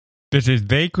This is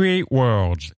They Create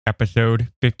Worlds, episode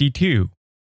 52,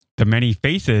 The Many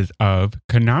Faces of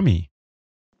Konami.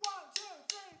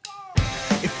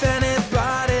 If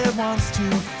anybody wants to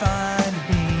find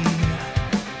me,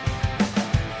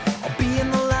 I'll be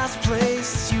in the last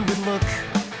place you would look.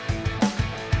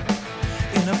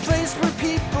 In a place where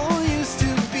people used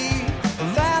to be,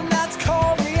 a land that's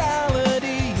called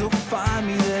reality. You'll find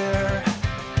me there.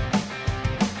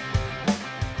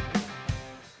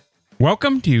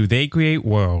 Welcome to They Create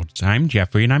Worlds. I'm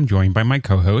Jeffrey, and I'm joined by my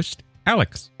co-host,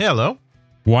 Alex. Hello.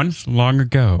 Once long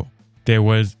ago, there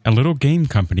was a little game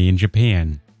company in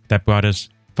Japan that brought us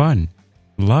fun,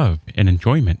 love, and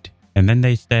enjoyment. And then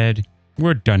they said,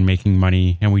 we're done making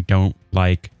money and we don't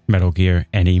like Metal Gear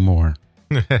anymore.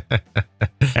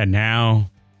 And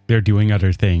now they're doing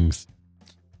other things.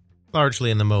 Largely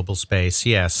in the mobile space,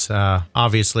 yes.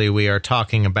 Obviously, we are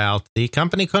talking about the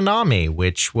company Konami,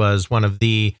 which was one of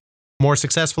the more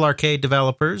successful arcade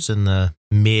developers in the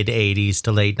mid-'80s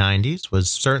to late 90s,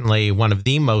 was certainly one of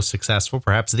the most successful,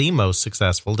 perhaps the most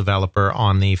successful developer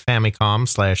on the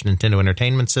Famicom/Nintendo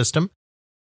Entertainment System,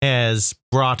 has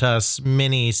brought us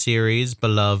many series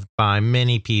beloved by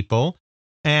many people,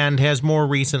 and has more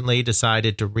recently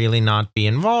decided to really not be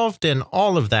involved in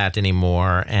all of that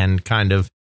anymore and kind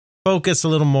of focus a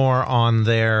little more on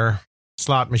their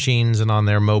slot machines and on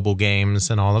their mobile games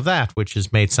and all of that, which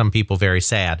has made some people very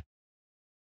sad.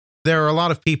 There are a lot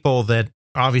of people that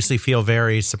obviously feel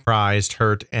very surprised,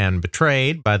 hurt, and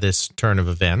betrayed by this turn of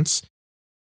events.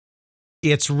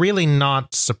 It's really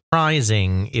not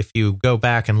surprising if you go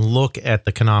back and look at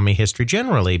the Konami history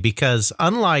generally, because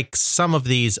unlike some of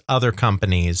these other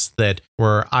companies that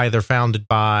were either founded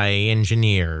by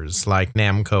engineers like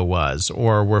Namco was,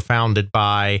 or were founded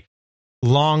by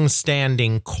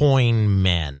long-standing coin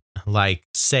men like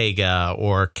Sega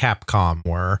or Capcom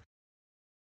were,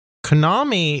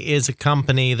 Konami is a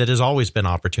company that has always been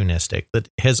opportunistic, that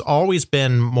has always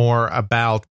been more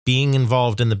about being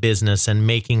involved in the business and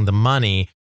making the money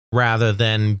rather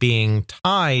than being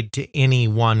tied to any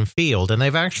one field. And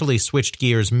they've actually switched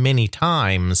gears many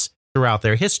times throughout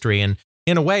their history. And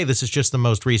in a way, this is just the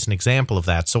most recent example of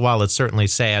that. So while it's certainly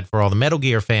sad for all the Metal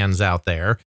Gear fans out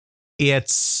there,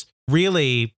 it's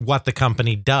really what the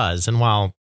company does. And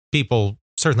while people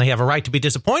certainly have a right to be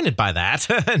disappointed by that,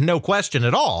 no question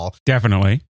at all.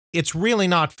 Definitely. It's really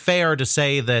not fair to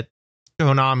say that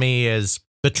Konami is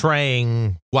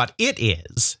betraying what it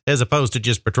is, as opposed to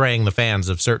just betraying the fans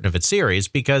of certain of its series,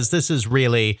 because this is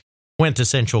really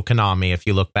quintessential Konami if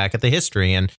you look back at the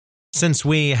history. And since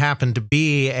we happen to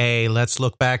be a let's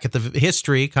look back at the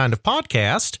history kind of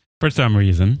podcast, For some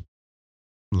reason.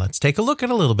 let's take a look at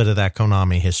a little bit of that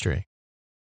Konami history.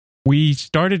 We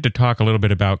started to talk a little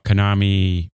bit about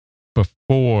Konami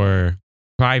before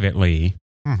privately,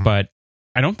 but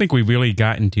I don't think we really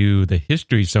got into the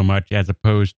history so much as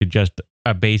opposed to just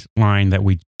a baseline that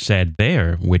we said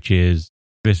there, which is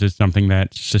this is something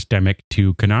that's systemic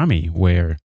to Konami,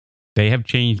 where they have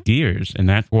changed gears. And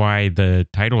that's why the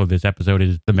title of this episode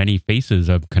is The Many Faces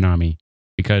of Konami,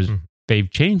 because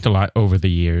they've changed a lot over the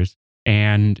years.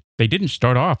 And they didn't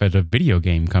start off as a video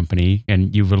game company,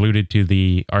 and you've alluded to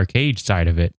the arcade side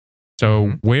of it.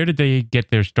 So where did they get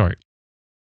their start?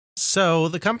 So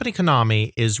the company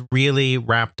Konami is really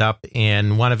wrapped up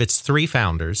in one of its three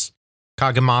founders,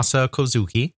 Kagemasa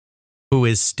Kozuki, who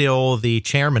is still the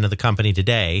chairman of the company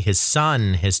today. His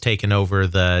son has taken over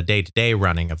the day-to-day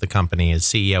running of the company as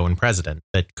CEO and president,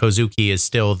 but Kozuki is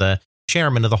still the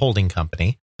chairman of the holding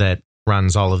company that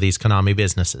runs all of these Konami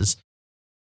businesses.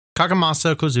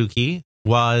 Kagemasa Kozuki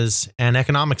was an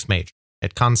economics major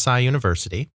at Kansai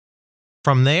University.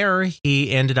 From there,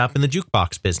 he ended up in the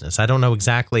jukebox business. I don't know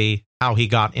exactly how he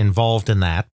got involved in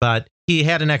that, but he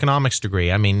had an economics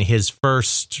degree. I mean, his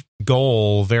first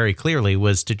goal very clearly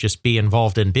was to just be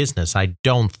involved in business. I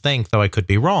don't think, though I could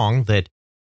be wrong, that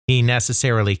he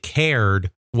necessarily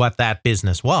cared what that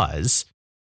business was.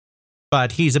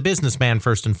 But he's a businessman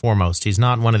first and foremost. He's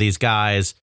not one of these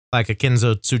guys like a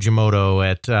Kenzo Tsujimoto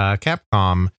at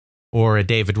Capcom or a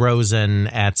David Rosen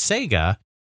at Sega,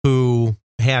 who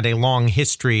had a long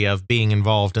history of being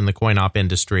involved in the coin-op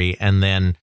industry and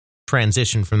then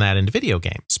transitioned from that into video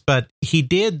games. But he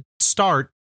did start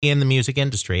in the music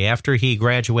industry. After he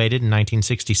graduated in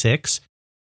 1966,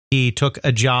 he took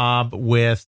a job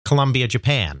with Columbia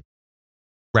Japan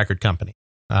record company,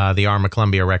 the arm of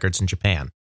Columbia Records in Japan.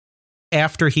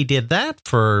 After he did that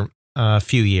for a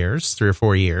few years, 3 or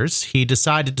 4 years, he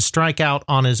decided to strike out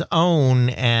on his own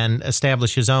and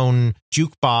establish his own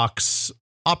jukebox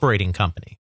operating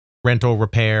company, rental,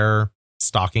 repair,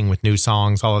 stocking with new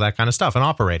songs, all of that kind of stuff, an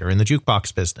operator in the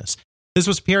jukebox business. This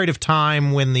was a period of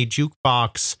time when the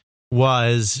jukebox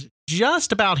was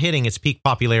just about hitting its peak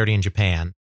popularity in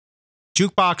Japan.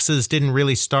 Jukeboxes didn't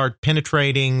really start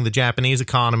penetrating the Japanese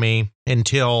economy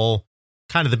until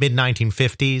kind of the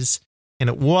mid-1950s, and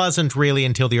it wasn't really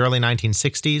until the early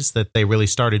 1960s that they really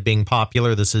started being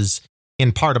popular. This is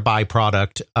in part a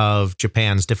byproduct of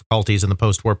Japan's difficulties in the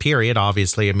post-war period.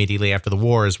 Obviously, immediately after the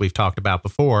war, as we've talked about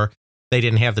before, they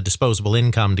didn't have the disposable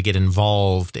income to get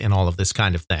involved in all of this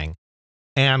kind of thing.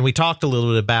 And we talked a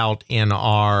little bit about in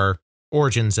our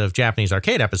Origins of Japanese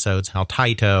Arcade episodes how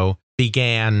Taito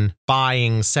began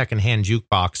buying secondhand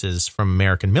jukeboxes from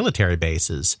American military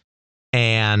bases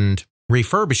and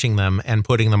refurbishing them and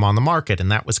putting them on the market.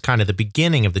 And that was kind of the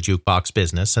beginning of the jukebox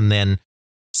business. And then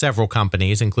several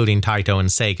companies, including Taito and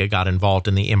Sega, got involved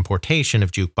in the importation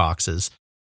of jukeboxes.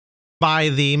 By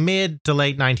the mid to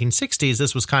late 1960s,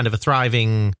 this was kind of a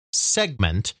thriving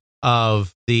segment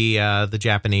of the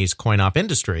Japanese coin-op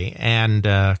industry. And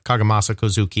Kagemasa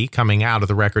Kozuki, coming out of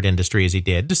the record industry as he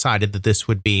did, decided that this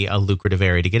would be a lucrative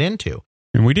area to get into.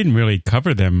 And we didn't really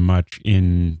cover them much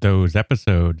in those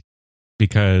episodes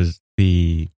because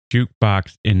the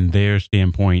jukebox, in their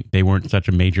standpoint, they weren't such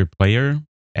a major player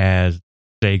as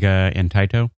Sega and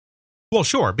Taito. Well,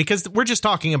 sure, because we're just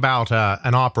talking about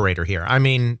an operator here. I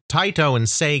mean, Taito and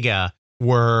Sega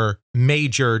were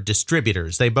major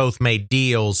distributors. They both made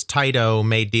deals. Taito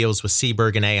made deals with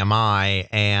Seeburg and AMI,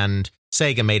 and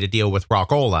Sega made a deal with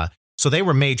Rockola. So they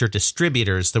were major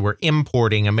distributors that were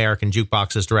importing American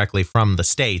jukeboxes directly from the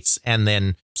States and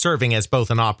then serving as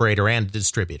both an operator and a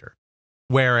distributor.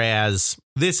 Whereas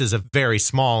this is a very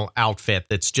small outfit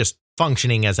that's just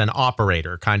functioning as an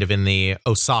operator, kind of in the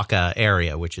Osaka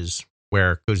area, which is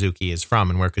where Kozuki is from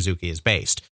and where Kozuki is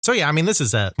based. So yeah, I mean, this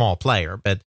is a small player,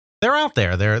 but they're out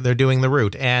there. They're doing the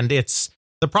route, and it's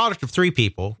the product of three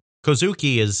people.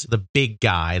 Kozuki is the big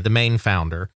guy, the main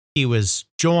founder. He was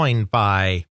joined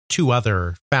by two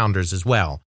other founders as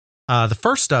well. The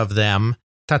first of them,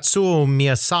 Tatsuo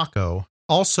Miyasako,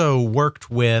 also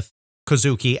worked with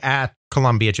Kozuki at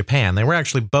Columbia, Japan. They were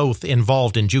actually both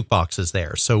involved in jukeboxes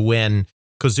there. So when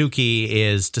Kozuki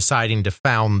is deciding to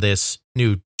found this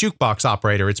new jukebox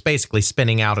operator, it's basically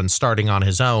spinning out and starting on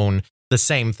his own, the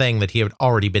same thing that he had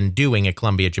already been doing at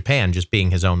Columbia, Japan, just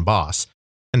being his own boss.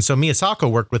 And so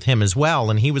Miyasako worked with him as well,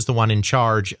 and he was the one in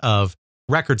charge of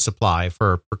record supply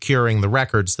for procuring the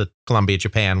records that Columbia,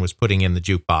 Japan was putting in the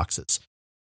jukeboxes.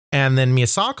 And then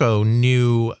Miyasako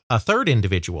knew a third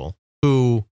individual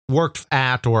who worked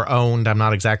at or owned, I'm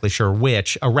not exactly sure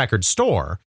which, a record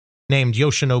store named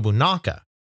Yoshinobu Naka.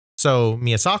 So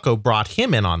Miyasako brought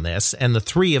him in on this, and the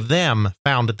three of them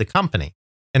founded the company.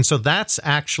 And so that's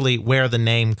actually where the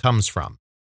name comes from.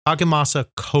 Kagemasa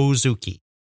Kozuki,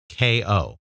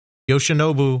 K-O.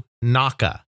 Yoshinobu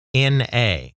Naka,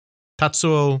 N-A.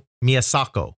 Tatsuo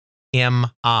Miyasako,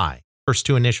 M-I. First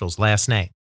two initials, last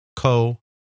name.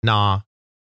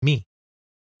 Ko-na-mi.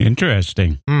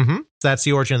 Interesting. Mm-hmm. That's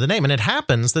the origin of the name. And it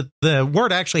happens that the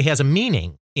word actually has a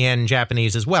meaning in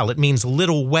Japanese as well. It means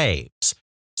little waves.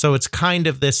 So it's kind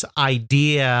of this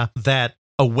idea that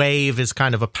a wave is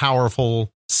kind of a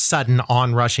powerful, sudden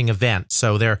onrushing event.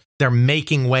 So they're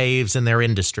making waves in their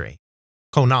industry.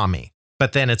 Konami.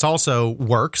 But then it's also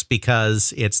works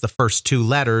because it's the first two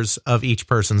letters of each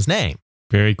person's name.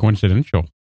 Very coincidental.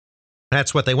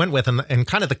 That's what they went with. And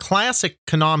kind of the classic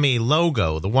Konami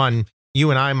logo, the one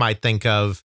you and I might think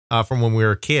of from when we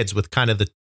were kids, with kind of the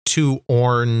two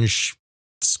orange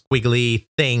squiggly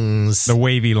things. The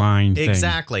wavy line thing.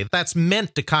 Exactly. That's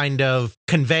meant to kind of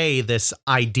convey this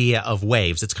idea of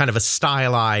waves. It's kind of a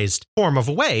stylized form of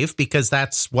a wave because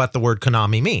that's what the word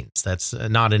Konami means. That's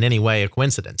not in any way a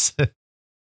coincidence.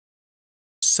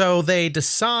 So they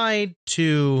decide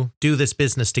to do this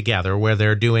business together where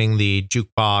they're doing the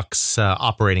jukebox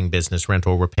operating business,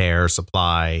 rental, repair,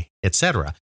 supply,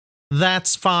 etc.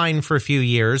 That's fine for a few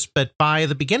years, but by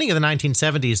the beginning of the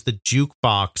 1970s, the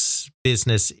jukebox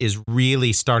business is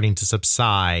really starting to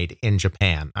subside in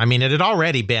Japan. I mean, it had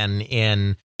already been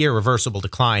in irreversible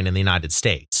decline in the United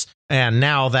States. And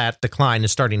now that decline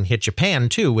is starting to hit Japan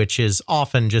too, which is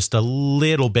often just a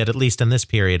little bit, at least in this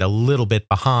period, a little bit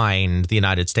behind the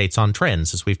United States on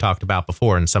trends, as we've talked about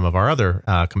before in some of our other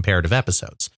comparative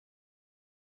episodes.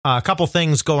 A couple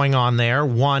things going on there.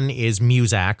 One is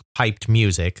Muzak, piped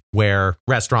music, where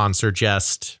restaurants,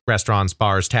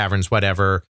 bars, taverns,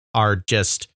 whatever, are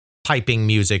just piping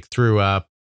music through a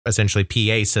essentially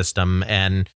PA system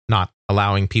and not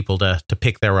allowing people to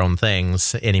pick their own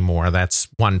things anymore. That's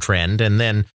one trend. And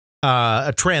then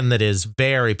a trend that is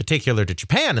very particular to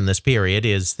Japan in this period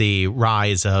is the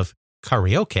rise of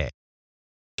karaoke.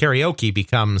 Karaoke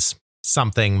becomes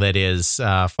something that is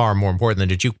far more important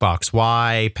than a jukebox?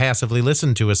 Why passively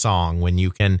listen to a song when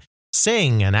you can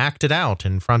sing and act it out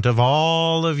in front of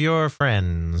all of your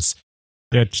friends?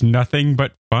 It's nothing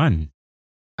but fun.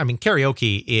 I mean,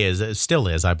 karaoke still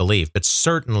is, I believe, but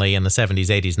certainly in the 70s,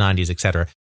 80s, 90s, etc.,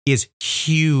 is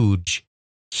huge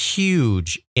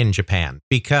in Japan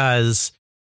because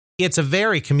it's a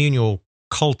very communal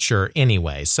culture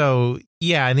anyway. So,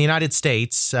 yeah, in the United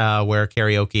States, where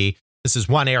karaoke, this is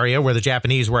one area where the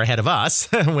Japanese were ahead of us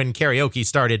when karaoke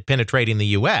started penetrating the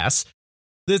U.S.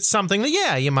 It's something that,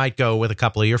 yeah, you might go with a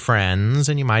couple of your friends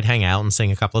and you might hang out and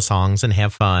sing a couple of songs and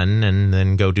have fun and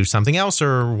then go do something else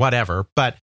or whatever.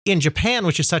 But in Japan,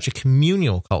 which is such a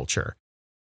communal culture,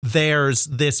 there's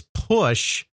this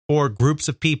push for groups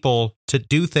of people to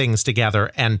do things together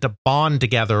and to bond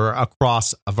together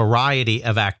across a variety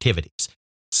of activities.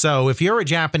 So if you're a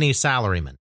Japanese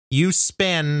salaryman, you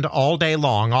spend all day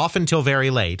long, often till very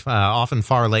late, often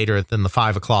far later than the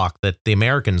 5 o'clock that the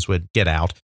Americans would get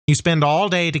out. You spend all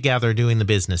day together doing the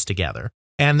business together.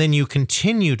 And then you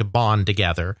continue to bond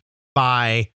together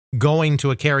by going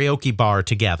to a karaoke bar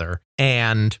together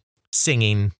and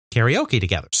singing karaoke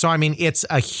together. So, I mean, it's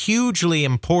a hugely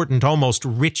important, almost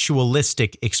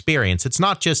ritualistic experience. It's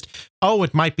not just, oh,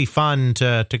 it might be fun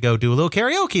to go do a little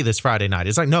karaoke this Friday night.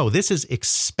 It's like, no, this is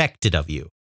expected of you.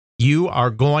 You are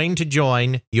going to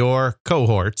join your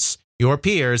cohorts, your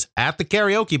peers at the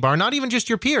karaoke bar, not even just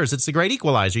your peers. It's the great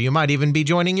equalizer. You might even be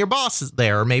joining your bosses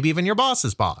there, or maybe even your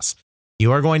boss's boss.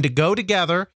 You are going to go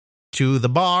together to the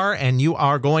bar and you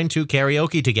are going to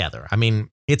karaoke together. I mean,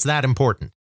 it's that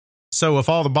important. So if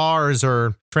all the bars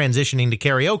are transitioning to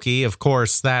karaoke, of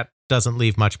course, that doesn't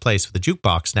leave much place for the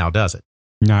jukebox now, does it?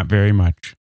 Not very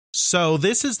much. So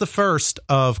this is the first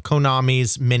of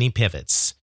Konami's many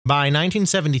pivots. By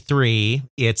 1973,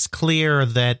 it's clear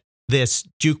that this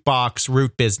jukebox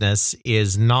route business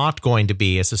is not going to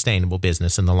be a sustainable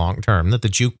business in the long term, that the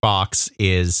jukebox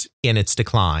is in its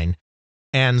decline.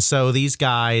 And so these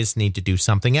guys need to do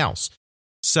something else.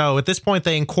 So at this point,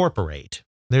 they incorporate.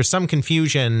 There's some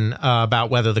confusion about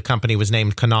whether the company was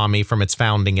named Konami from its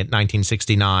founding in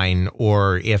 1969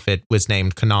 or if it was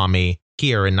named Konami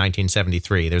here in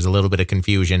 1973. There's a little bit of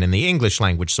confusion in the English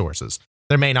language sources.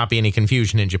 There may not be any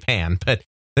confusion in Japan, but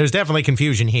there's definitely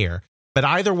confusion here. But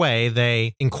either way,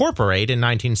 they incorporate in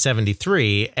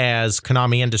 1973 as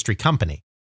Konami Industry Company.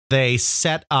 They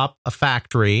set up a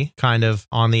factory kind of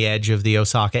on the edge of the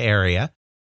Osaka area,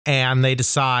 and they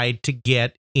decide to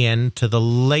get into the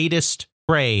latest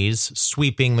craze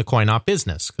sweeping the coin-op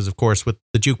business, because of course with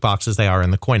the jukeboxes they are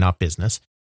in the coin-op business,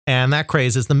 and that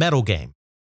craze is the metal game.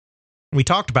 We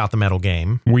talked about the metal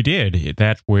game. We did.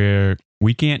 That's where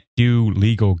we can't do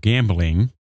legal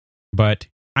gambling, but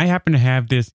I happen to have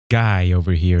this guy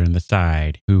over here on the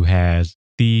side who has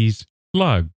these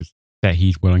slugs that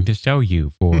he's willing to sell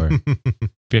you for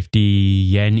 50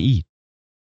 yen each.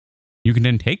 You can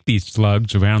then take these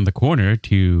slugs around the corner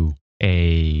to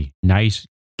a nice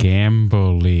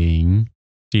gambling,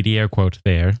 see the air quotes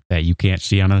there that you can't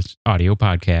see on an audio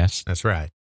podcast. That's right.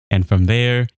 And from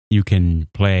there, you can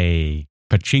play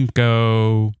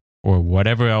pachinko or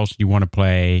whatever else you want to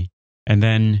play. And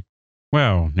then,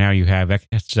 well, now you have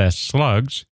excess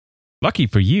slugs. Lucky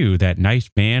for you, that nice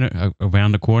man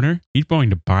around the corner, he's going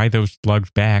to buy those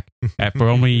slugs back for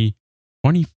only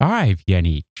 25 yen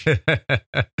each.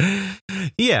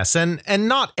 Yes, and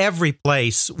not every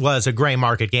place was a gray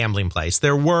market gambling place.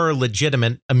 There were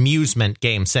legitimate amusement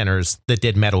game centers that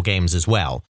did metal games as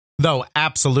well, though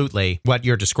absolutely what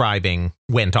you're describing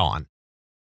went on.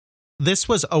 This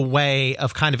was a way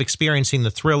of kind of experiencing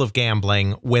the thrill of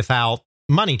gambling without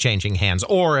money changing hands,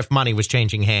 or if money was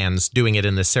changing hands, doing it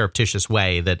in this surreptitious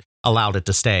way that allowed it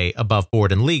to stay above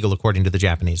board and legal according to the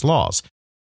Japanese laws.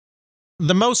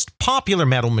 The most popular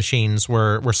metal machines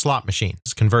were slot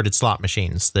machines, converted slot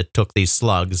machines that took these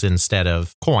slugs instead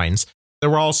of coins. There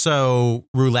were also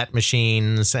roulette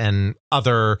machines and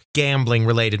other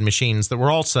gambling-related machines that were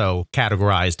also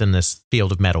categorized in this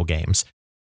field of metal games.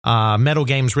 Metal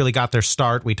games really got their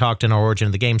start. We talked in our Origin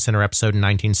of the Game Center episode in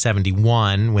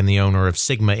 1971 when the owner of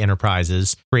Sigma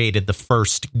Enterprises created the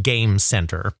first game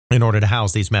center in order to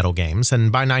house these metal games.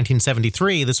 And by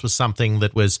 1973, this was something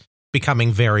that was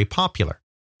becoming very popular.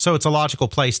 So it's a logical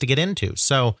place to get into.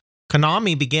 So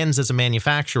Konami begins as a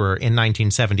manufacturer in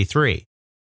 1973,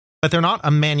 but they're not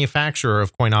a manufacturer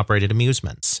of coin-operated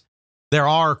amusements. There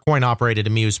are coin-operated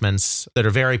amusements that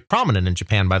are very prominent in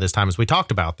Japan by this time, as we talked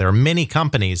about. There are many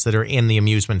companies that are in the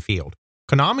amusement field.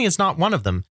 Konami is not one of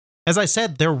them. As I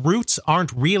said, their roots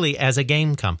aren't really as a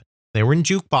game company. They were in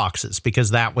jukeboxes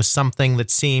because that was something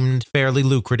that seemed fairly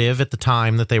lucrative at the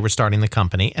time that they were starting the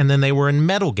company. And then they were in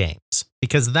metal games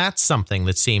because that's something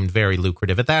that seemed very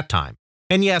lucrative at that time.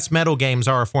 And yes, metal games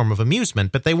are a form of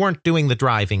amusement, but they weren't doing the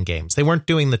driving games. They weren't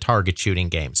doing the target shooting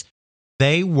games.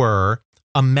 They were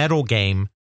a metal game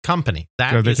company.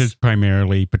 So this is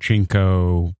primarily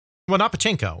pachinko. Well, not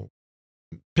pachinko.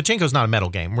 Pachinko's not a metal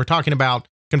game. We're talking about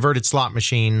converted slot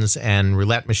machines and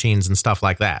roulette machines and stuff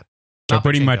like that. So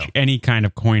pretty much any kind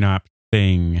of coin op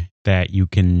thing that you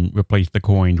can replace the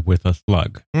coins with a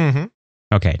slug. Mm-hmm.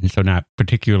 Okay, and so not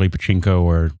particularly pachinko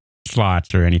or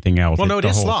slots or anything else. Well, no, it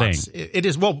is slots. It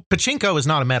is. Well, pachinko is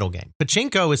not a metal game.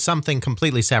 Pachinko is something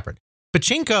completely separate.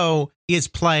 Pachinko is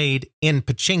played in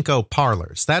pachinko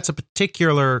parlors. That's a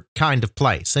particular kind of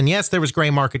place. And yes, there was gray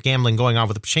market gambling going on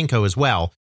with the pachinko as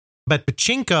well. But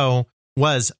pachinko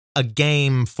was a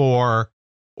game for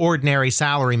ordinary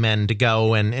salarymen to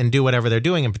go and do whatever they're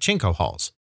doing in pachinko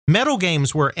halls. Metal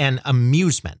games were an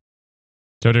amusement.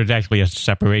 So there's actually a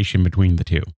separation between the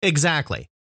two. Exactly.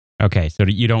 Okay, so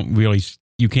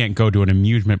you can't go to an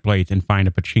amusement place and find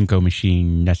a pachinko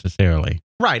machine necessarily.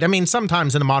 Right. I mean,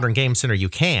 sometimes in a modern game center you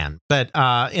can, but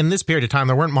in this period of time,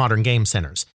 there weren't modern game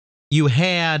centers. You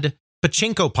had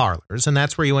pachinko parlors, and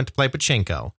that's where you went to play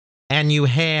pachinko. And you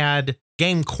had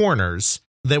game corners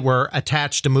that were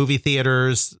attached to movie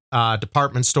theaters,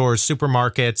 department stores,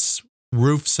 supermarkets,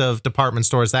 roofs of department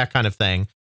stores, that kind of thing,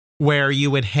 where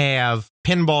you would have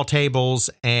pinball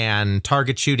tables and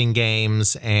target shooting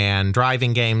games and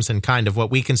driving games and kind of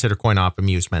what we consider coin-op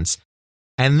amusements.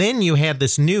 And then you had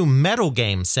this new metal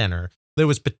game center that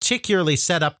was particularly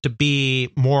set up to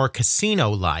be more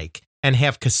casino-like and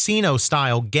have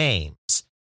casino-style games,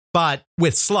 but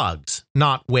with slugs,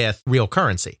 not with real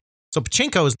currency. So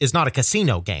pachinko is not a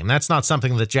casino game. That's not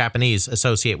something that Japanese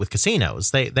associate with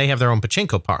casinos. They have their own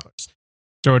pachinko parlors.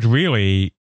 So it's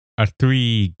really a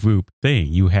three-group thing.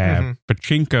 You have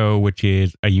pachinko, which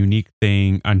is a unique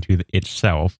thing unto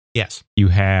itself. Yes. You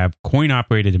have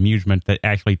coin-operated amusements that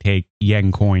actually take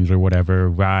yen coins or whatever,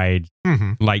 rides,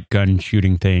 light gun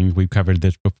shooting things. We've covered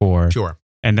this before. Sure.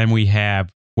 And then we have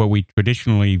what we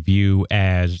traditionally view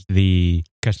as the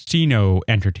casino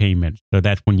entertainment. So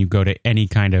that's when you go to any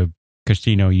kind of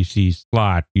casino, you see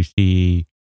slots, you see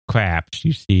craps,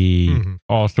 you see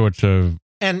all sorts of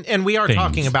And we are things.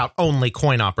 talking about only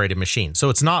coin-operated machines. So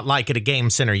it's not like at a game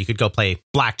center you could go play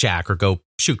blackjack or go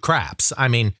shoot craps. I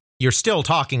mean, you're still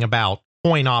talking about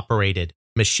coin-operated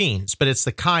machines, but it's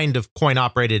the kind of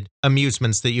coin-operated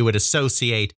amusements that you would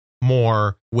associate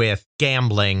more with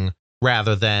gambling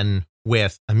rather than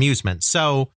with amusement.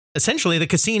 So essentially the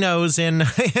casinos in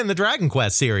the Dragon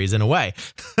Quest series, in a way.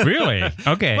 Really?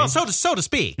 Okay. Well, so to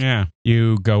speak. Yeah.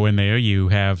 You go in there, you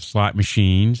have slot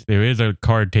machines. There is a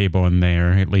card table in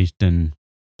there, at least in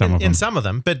some of them. In some of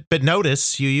them. But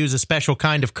notice you use a special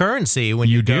kind of currency when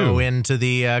you go into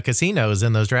the casinos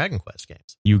in those Dragon Quest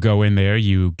games. You go in there,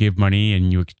 you give money,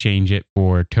 and you exchange it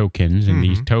for tokens. And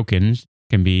these tokens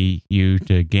can be used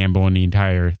to gamble in the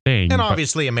entire thing. And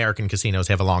obviously, American casinos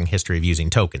have a long history of using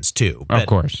tokens, too. Of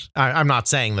course. I'm not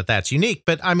saying that that's unique,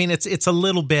 but I mean, it's a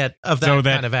little bit of that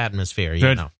kind of atmosphere,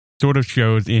 you know. Sort of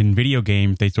shows in video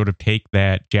games, they sort of take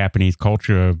that Japanese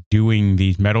culture of doing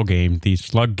these metal games, these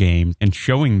slug games, and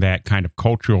showing that kind of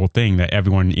cultural thing that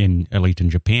everyone at least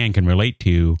in Japan, can relate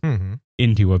to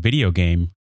into a video game,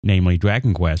 namely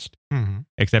Dragon Quest.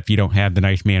 Except you don't have the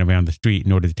nice man around the street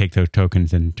in order to take those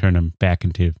tokens and turn them back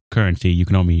into currency. You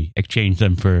can only exchange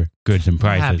them for goods and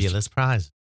prizes. Fabulous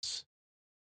prizes.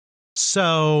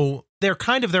 So they're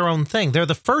kind of their own thing. They're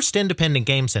the first independent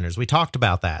game centers. We talked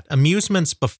about that.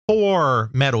 Amusements before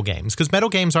metal games, because metal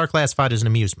games are classified as an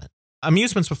amusement.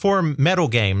 Amusements before metal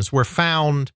games were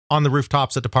found on the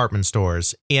rooftops at department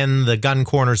stores, in the gun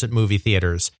corners at movie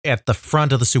theaters, at the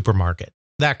front of the supermarket,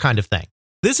 that kind of thing.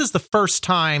 This is the first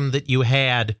time that you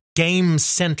had game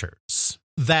centers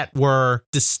that were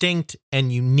distinct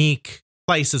and unique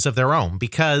places of their own,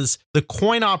 because the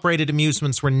coin-operated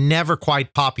amusements were never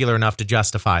quite popular enough to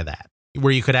justify that,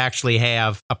 where you could actually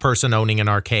have a person owning an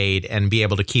arcade and be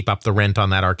able to keep up the rent on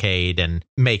that arcade and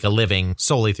make a living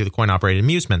solely through the coin-operated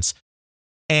amusements.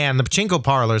 And the pachinko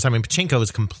parlors, I mean, pachinko is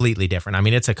completely different. I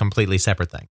mean, it's a completely separate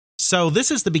thing. So this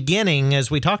is the beginning,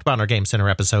 as we talked about in our Game Center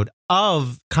episode,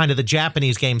 of kind of the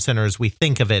Japanese game center as we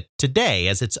think of it today,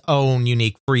 as its own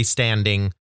unique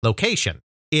freestanding location.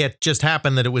 It just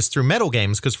happened that it was through metal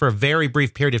games, because for a very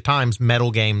brief period of time,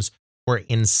 metal games were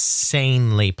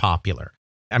insanely popular.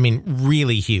 I mean,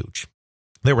 really huge.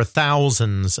 There were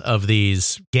thousands of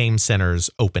these game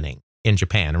centers opening in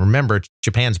Japan. And remember,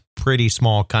 Japan's a pretty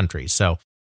small country, so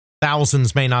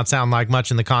thousands may not sound like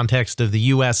much in the context of the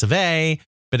US of A,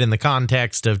 but in the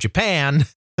context of Japan,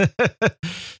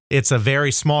 it's a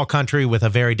very small country with a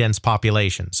very dense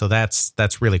population. So that's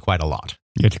really quite a lot.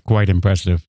 It's quite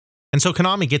impressive. And so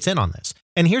Konami gets in on this.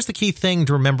 And here's the key thing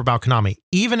to remember about Konami.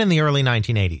 Even in the early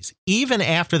 1980s, even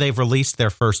after they've released their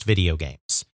first video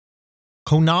games,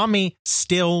 Konami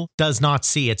still does not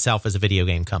see itself as a video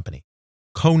game company.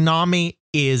 Konami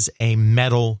is a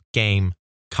metal game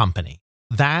company.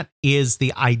 That is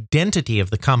the identity of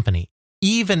the company,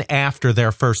 even after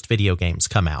their first video games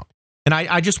come out. And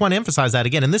I just want to emphasize that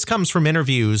again. And this comes from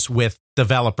interviews with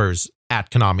developers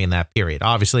at Konami in that period.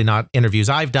 Obviously not interviews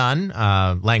I've done,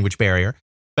 language barrier,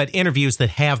 but interviews that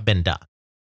have been done.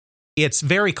 It's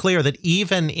very clear that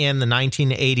even in the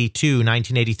 1982,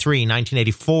 1983,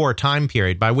 1984 time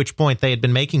period, by which point they had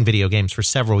been making video games for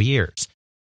several years,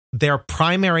 their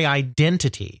primary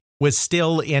identity was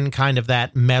still in kind of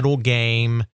that metal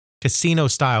game,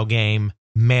 casino-style game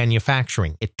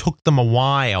manufacturing. It took them a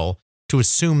while to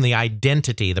assume the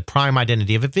identity, the prime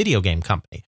identity of a video game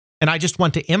company. And I just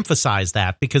want to emphasize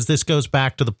that because this goes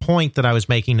back to the point that I was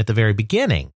making at the very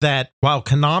beginning, that while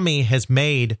Konami has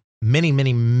made many,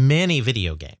 many, many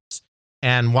video games,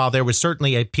 and while there was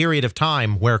certainly a period of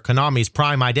time where Konami's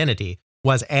prime identity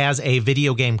was as a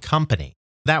video game company,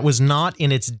 that was not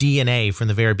in its DNA from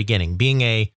the very beginning. Being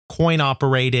a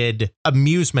coin-operated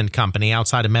amusement company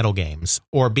outside of metal games,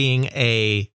 or being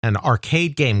an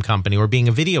arcade game company, or being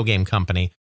a video game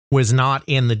company was not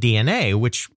in the DNA,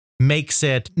 which makes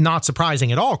it not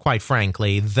surprising at all, quite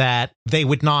frankly, that they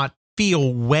would not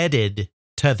feel wedded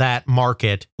to that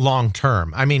market long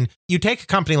term. I mean, you take a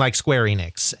company like Square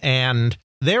Enix, and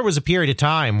there was a period of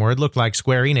time where it looked like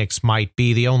Square Enix might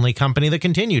be the only company that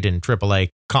continued in AAA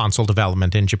console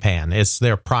development in Japan. It's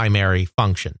their primary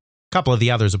function. A couple of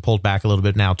the others have pulled back a little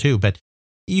bit now too, but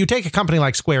you take a company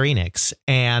like Square Enix,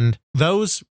 and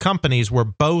those companies were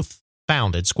both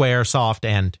founded, Squaresoft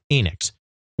and Enix,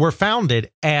 were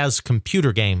founded as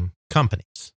computer game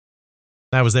companies.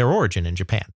 That was their origin in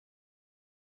Japan.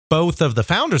 Both of the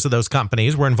founders of those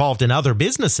companies were involved in other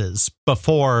businesses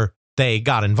before they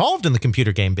got involved in the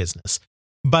computer game business.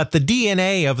 But the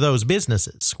DNA of those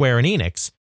businesses, Square and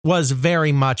Enix, was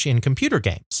very much in computer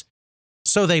games.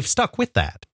 So they've stuck with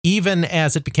that, even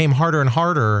as it became harder and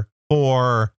harder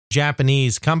for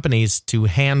Japanese companies to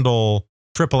handle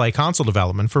AAA console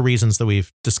development for reasons that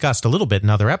we've discussed a little bit in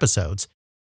other episodes.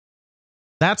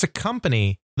 That's a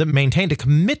company that maintained a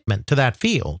commitment to that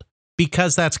field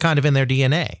because that's kind of in their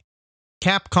DNA.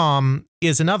 Capcom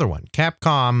is another one.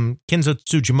 Capcom, Kenzo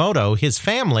Tsujimoto, his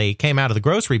family came out of the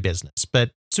grocery business,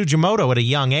 but Tsujimoto at a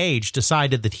young age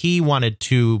decided that he wanted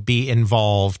to be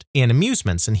involved in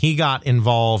amusements, and he got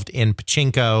involved in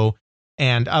pachinko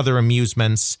and other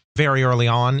amusements very early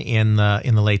on in the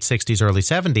late 60s, early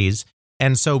 70s.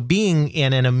 And so being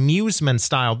in an amusement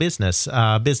style business,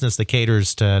 business that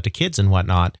caters to kids and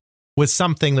whatnot, was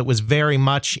something that was very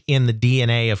much in the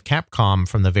DNA of Capcom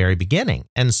from the very beginning.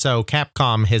 And so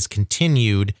Capcom has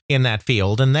continued in that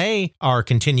field, and they are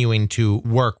continuing to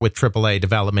work with AAA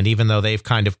development, even though they've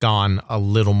kind of gone a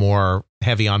little more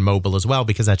heavy on mobile as well,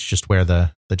 because that's just where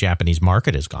the Japanese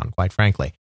market has gone, quite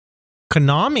frankly.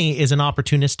 Konami is an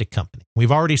opportunistic company.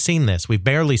 We've already seen this. We've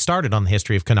barely started on the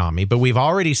history of Konami, but we've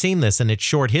already seen this in its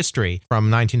short history from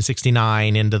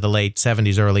 1969 into the late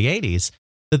 70s, early 80s,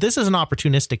 that this is an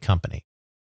opportunistic company.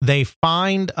 They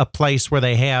find a place where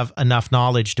they have enough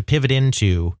knowledge to pivot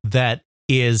into that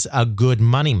is a good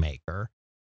moneymaker,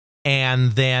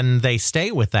 and then they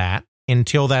stay with that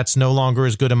until that's no longer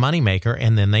as good a moneymaker,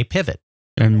 and then they pivot.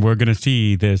 And we're going to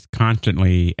see this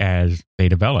constantly as they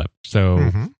develop.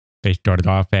 So they started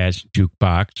off as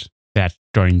jukebox. That's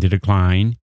starting to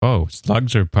decline. Oh,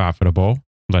 slugs are profitable.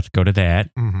 Let's go to that.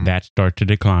 That starts to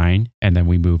decline. And then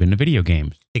we move into video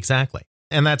games. Exactly.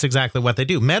 And that's exactly what they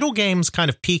do. Metal games kind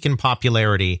of peak in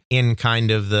popularity in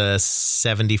kind of the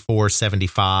 74,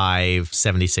 75,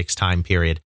 76 time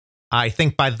period. I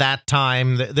think by that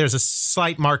time, there's a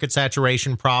slight market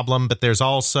saturation problem, but there's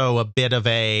also a bit of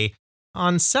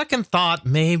on second thought,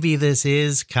 maybe this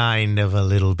is kind of a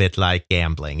little bit like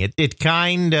gambling. It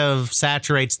kind of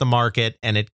saturates the market,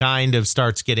 and it kind of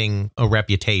starts getting a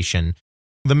reputation.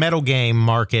 The metal game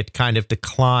market kind of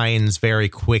declines very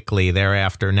quickly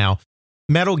thereafter. Now,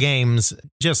 metal games,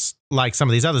 just like some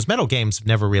of these others, metal games have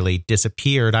never really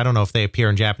disappeared. I don't know if they appear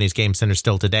in Japanese game centers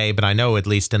still today, but I know at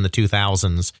least in the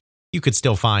 2000s, you could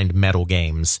still find metal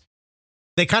games.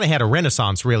 They kind of had a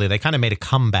renaissance, really. They kind of made a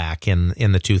comeback in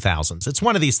the 2000s. It's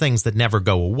one of these things that never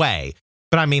go away.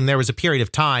 But I mean, there was a period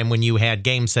of time when you had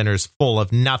game centers full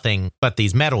of nothing but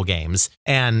these metal games.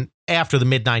 And after the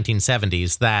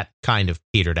mid-1970s, that kind of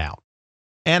petered out.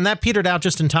 And that petered out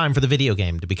just in time for the video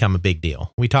game to become a big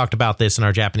deal. We talked about this in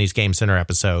our Japanese Game Center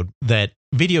episode, that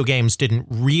video games didn't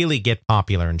really get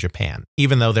popular in Japan,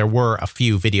 even though there were a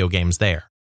few video games there.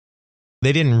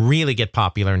 They didn't really get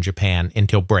popular in Japan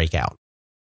until Breakout.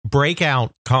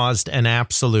 Breakout caused an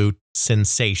absolute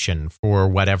sensation for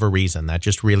whatever reason. That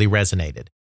just really resonated.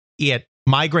 It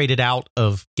migrated out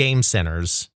of game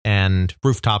centers and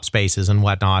rooftop spaces and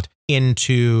whatnot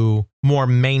into more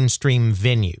mainstream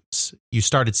venues. You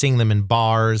started seeing them in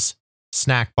bars,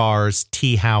 snack bars,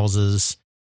 tea houses,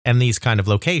 and these kind of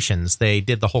locations. They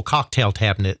did the whole cocktail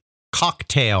cabinet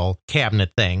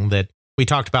thing that we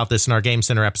talked about this in our Game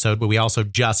Center episode, but we also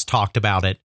just talked about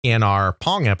it in our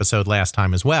Pong episode last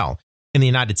time as well. In the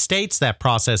United States, that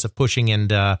process of pushing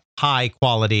into high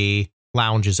quality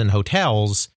lounges and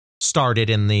hotels started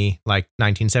in the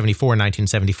 1974,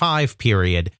 1975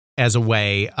 period as a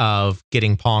way of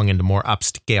getting Pong into more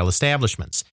upscale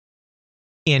establishments.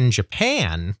 In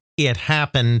Japan, it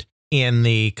happened in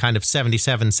the kind of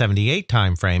 77, 78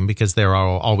 timeframe because they're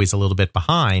always a little bit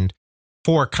behind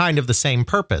for kind of the same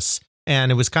purpose.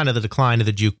 And it was kind of the decline of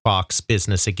the jukebox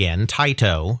business again.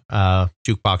 Taito,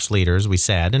 jukebox leaders, we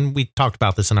said, and we talked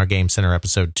about this in our Game Center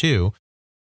episode too,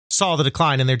 saw the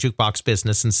decline in their jukebox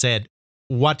business and said,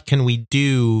 what can we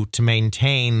do to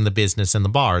maintain the business in the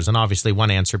bars? And obviously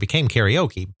one answer became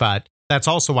karaoke, but that's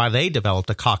also why they developed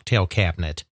a cocktail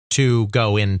cabinet to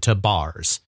go into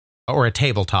bars, or a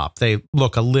tabletop. They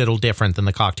look a little different than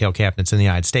the cocktail cabinets in the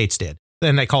United States did.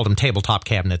 Then they called them tabletop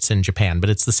cabinets in Japan, but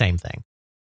it's the same thing.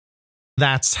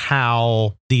 That's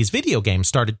how these video games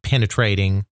started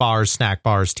penetrating bars, snack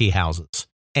bars, tea houses.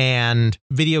 And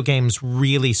video games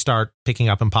really start picking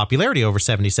up in popularity over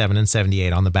 77 and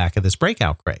 78 on the back of this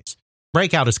Breakout craze.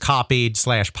 Breakout is copied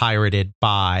 / pirated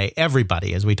by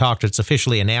everybody. As we talked, it's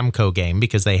officially a Namco game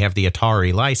because they have the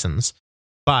Atari license.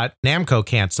 But Namco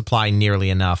can't supply nearly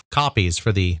enough copies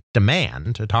for the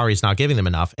demand. Atari's not giving them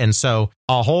enough. And so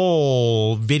a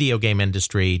whole video game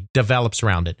industry develops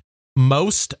around it.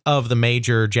 Most of the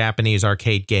major Japanese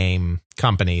arcade game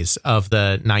companies of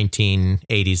the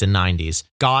 1980s and 90s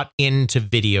got into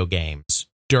video games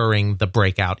during the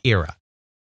Breakout era.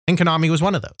 And Konami was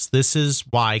one of those. This is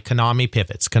why Konami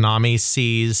pivots. Konami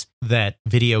sees that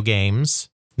video games,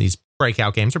 these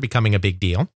Breakout games, are becoming a big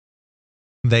deal.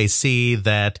 They see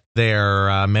that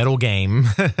their metal game,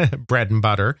 bread and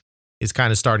butter, is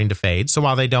kind of starting to fade. So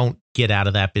while they don't get out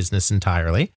of that business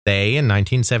entirely, they, in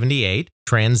 1978,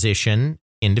 transition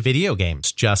into video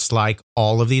games, just like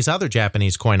all of these other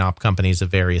Japanese coin-op companies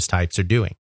of various types are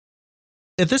doing.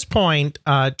 At this point,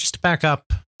 just to back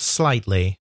up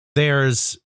slightly,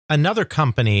 there's another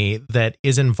company that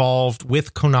is involved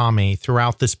with Konami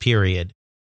throughout this period.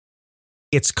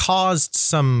 It's caused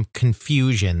some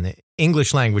confusion. The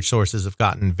English language sources have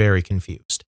gotten very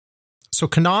confused. So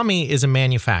Konami is a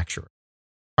manufacturer,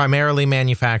 primarily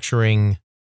manufacturing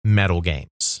metal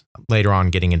games, later on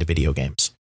getting into video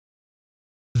games.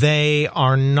 They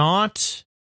are not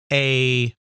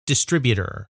a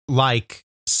distributor like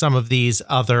some of these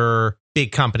other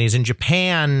big companies. In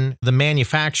Japan, the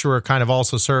manufacturer kind of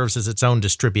also serves as its own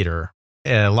distributor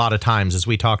a lot of times, as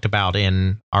we talked about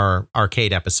in our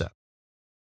arcade episode.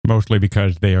 Mostly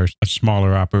because they are a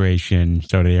smaller operation,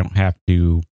 so they don't have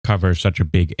to cover such a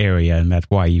big area. And that's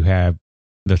why you have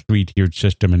the 3-tiered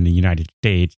system in the United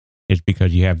States, is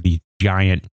because you have these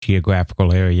giant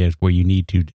geographical areas where you need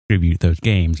to distribute those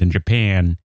games. In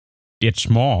Japan, it's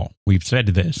small. We've said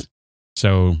this.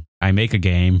 So I make a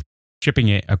game, shipping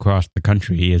it across the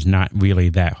country is not really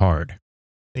that hard.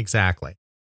 Exactly.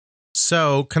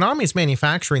 So Konami's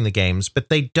manufacturing the games, but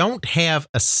they don't have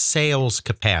a sales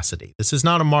capacity. This is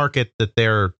not a market that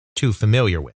they're too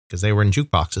familiar with because they were in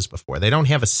jukeboxes before. They don't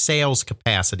have a sales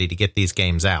capacity to get these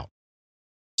games out.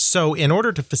 So in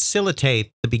order to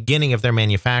facilitate the beginning of their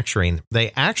manufacturing,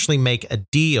 they actually make a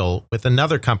deal with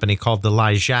another company called the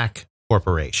Lyjac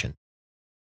Corporation.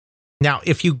 Now,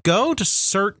 if you go to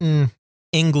certain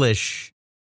English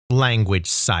language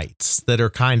sites that are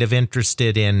kind of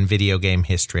interested in video game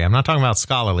history, I'm not talking about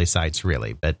scholarly sites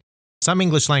really, but some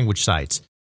English language sites,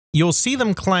 you'll see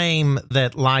them claim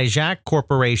that Lyjac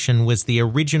Corporation was the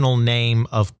original name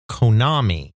of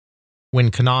Konami when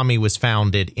Konami was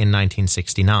founded in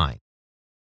 1969.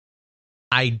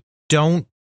 I don't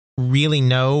really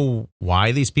know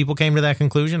why these people came to that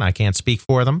conclusion. I can't speak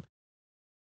for them.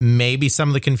 Maybe some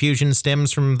of the confusion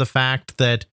stems from the fact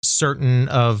that certain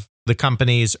of the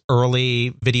company's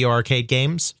early video arcade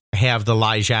games have the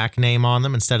LIJAC name on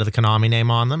them instead of the Konami name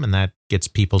on them, and that gets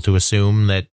people to assume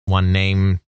that one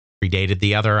name predated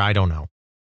the other. I don't know.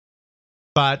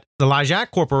 But the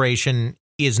LIJAC Corporation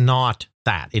is not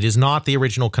that. It is not the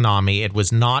original Konami. It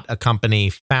was not a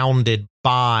company founded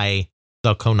by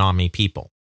the Konami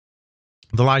people.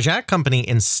 The LIJAC Company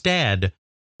instead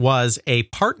was a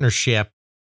partnership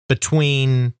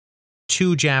between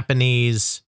two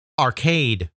Japanese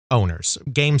arcade owners,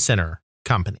 game center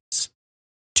companies,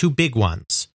 two big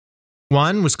ones.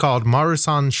 One was called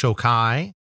Marusan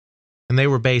Shokai, and they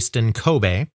were based in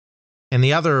Kobe, and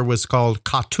the other was called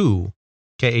Katou,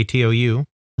 Katou,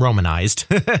 Romanized.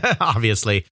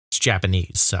 Obviously, it's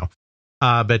Japanese, so.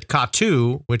 But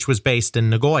Katou, which was based in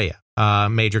Nagoya,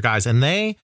 major guys, and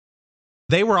they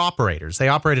were operators. They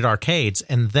operated arcades,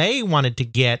 and they wanted to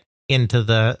get into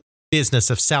the business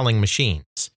of selling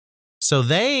machines. So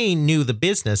they knew the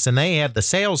business, and they had the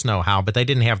sales know-how, but they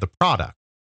didn't have the product.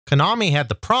 Konami had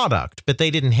the product, but they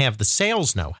didn't have the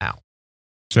sales know-how.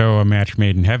 So a match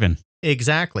made in heaven.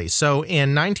 Exactly. So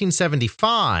in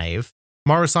 1975,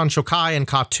 Marusan Shokai and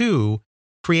Katou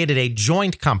created a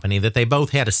joint company that they both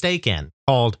had a stake in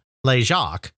called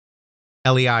LIJAC,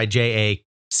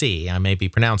 L-E-I-J-A-C. I may be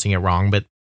pronouncing it wrong, but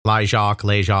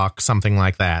LIJAC, something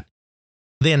like that.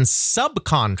 Then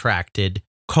subcontracted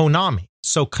Konami.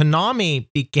 So Konami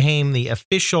became the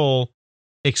official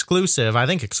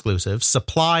exclusive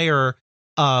supplier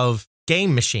of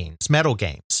game machines, metal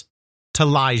games, to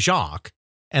LIJAC.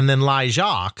 And then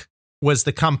LIJAC was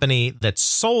the company that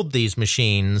sold these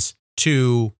machines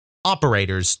to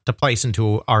operators to place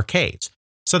into arcades.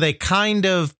 So they kind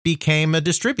of became a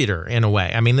distributor in a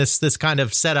way. I mean, this kind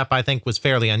of setup, I think, was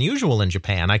fairly unusual in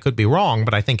Japan. I could be wrong,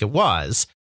 but I think it was.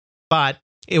 But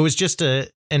it was just an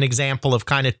example of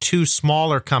kind of two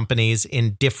smaller companies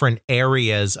in different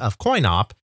areas of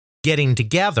coin-op getting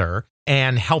together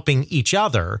and helping each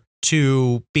other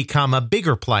to become a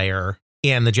bigger player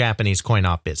in the Japanese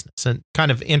coin-op business. And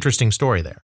kind of interesting story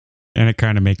there. And it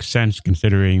kind of makes sense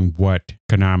considering what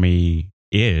Konami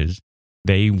is.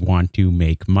 They want to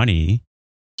make money.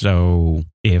 So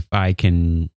if I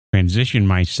can transition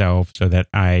myself so that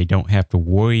I don't have to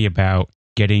worry about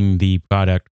getting the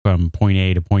product from point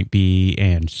A to point B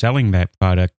and selling that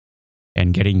product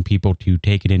and getting people to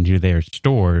take it into their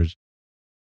stores,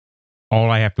 all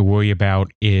I have to worry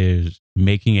about is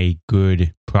making a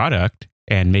good product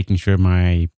and making sure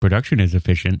my production is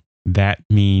efficient. That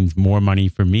means more money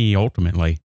for me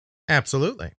ultimately.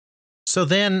 Absolutely. So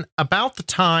then about the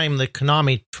time that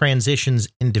Konami transitions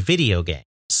into video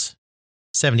games,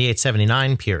 78,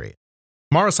 79 period,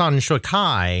 Marusan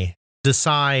Shokai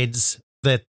decides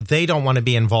that they don't want to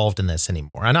be involved in this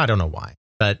anymore. And I don't know why,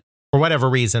 but for whatever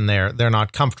reason, they're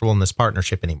not comfortable in this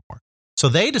partnership anymore. So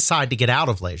they decide to get out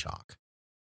of LIJAC.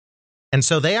 And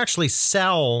so they actually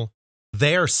sell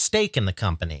their stake in the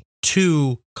company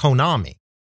to Konami.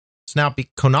 So now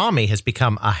Konami has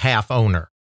become a half owner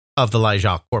of the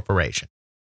LIJAC Corporation.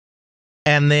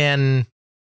 And then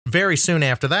very soon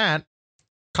after that,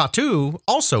 Katou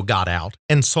also got out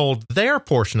and sold their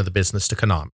portion of the business to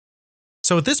Konami.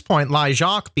 So at this point,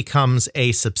 LIJAC becomes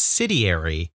a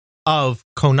subsidiary of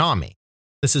Konami.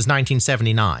 This is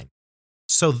 1979.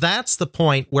 So that's the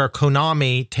point where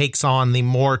Konami takes on the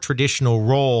more traditional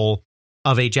role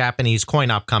of a Japanese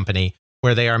coin-op company,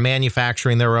 where they are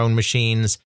manufacturing their own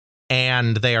machines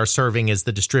and they are serving as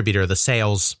the distributor, the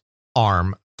sales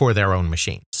arm for their own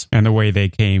machines. And the way they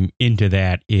came into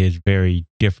that is very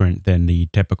different than the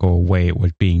typical way it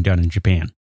was being done in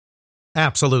Japan.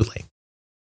 Absolutely.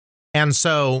 And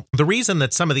so the reason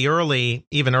that some of the early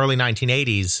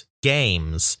 1980s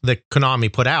games that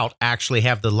Konami put out actually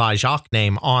have the LIJAC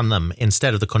name on them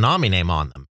instead of the Konami name on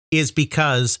them is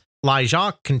because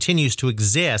LIJAC continues to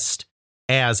exist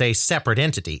as a separate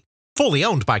entity, fully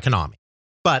owned by Konami,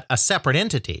 but a separate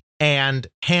entity, and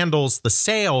handles the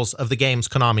sales of the games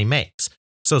Konami makes.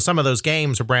 So some of those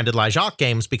games are branded LIJAC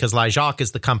games because LIJAC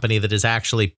is the company that is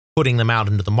actually putting them out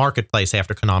into the marketplace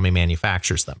after Konami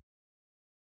manufactures them.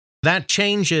 That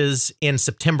changes in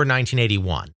September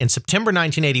 1981. In September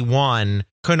 1981,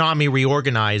 Konami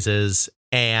reorganizes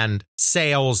and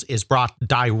sales is brought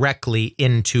directly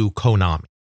into Konami.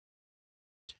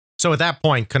 So at that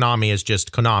point, Konami is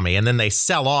just Konami, and then they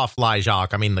sell off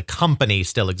LIJAC. I mean, the company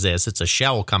still exists. It's a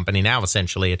shell company now,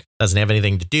 essentially. It doesn't have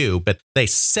anything to do, but they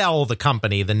sell the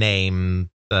company, the name,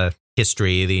 the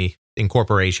history, the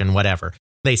incorporation, whatever.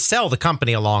 They sell the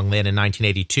company along then in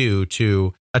 1982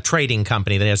 to a trading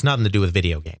company that has nothing to do with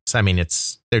video games. I mean,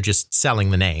 they're just selling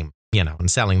the name,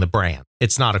 and selling the brand.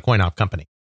 It's not a coin-op company.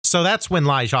 So that's when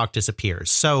LIJAC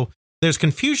disappears. So there's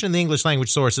confusion in the English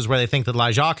language sources where they think that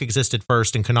LaJauque existed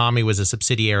first and Konami was a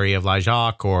subsidiary of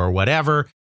LaJauque or whatever.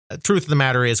 Truth of the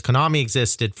matter is Konami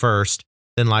existed first,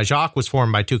 then LaJauque was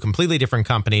formed by two completely different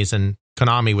companies and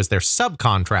Konami was their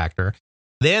subcontractor.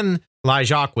 Then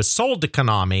LaJauque was sold to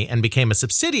Konami and became a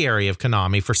subsidiary of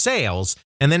Konami for sales.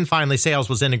 And then finally sales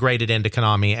was integrated into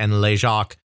Konami and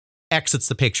LaJauque exits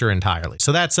the picture entirely.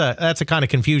 So that's a kind of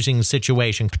confusing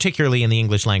situation, particularly in the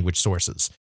English language sources.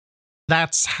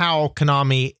 That's how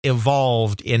Konami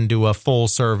evolved into a full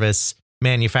service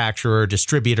manufacturer,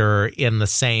 distributor in the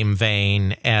same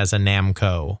vein as a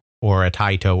Namco or a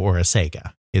Taito or a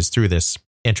Sega, is through this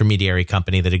intermediary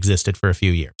company that existed for a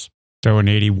few years. So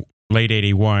in late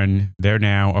 81, they're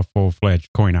now a full-fledged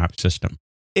coin-op system.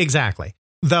 Exactly.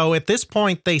 Though at this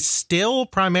point, they still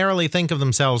primarily think of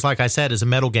themselves, like I said, as a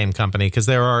metal game company, because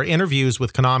there are interviews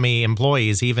with Konami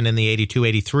employees, even in the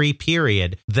 82-83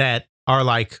 period, that are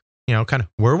like, kind of,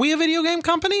 were we a video game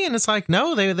company? And it's like,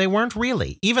 no, they weren't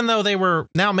really. Even though they were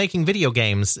now making video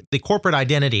games, the corporate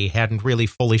identity hadn't really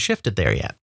fully shifted there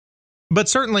yet. But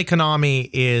certainly Konami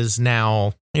is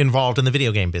now involved in the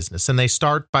video game business, and they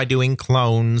start by doing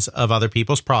clones of other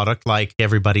people's product, like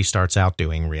everybody starts out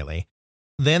doing, really.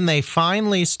 Then they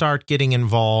finally start getting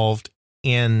involved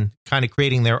in kind of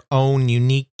creating their own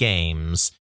unique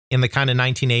games in the kind of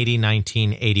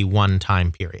 1980-1981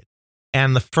 time period.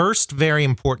 And the first very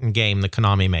important game that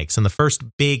Konami makes, and the first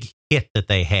big hit that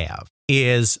they have,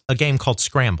 is a game called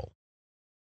Scramble.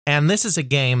 And this is a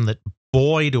game that,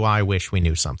 boy, do I wish we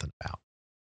knew something about.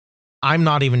 I'm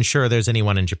not even sure there's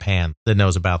anyone in Japan that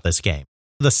knows about this game.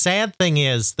 The sad thing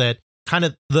is that kind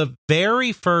of the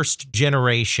very first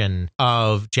generation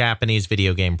of Japanese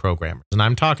video game programmers, and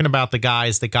I'm talking about the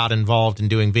guys that got involved in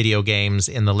doing video games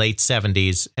in the late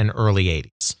 70s and early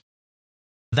 80s.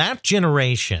 That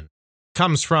generation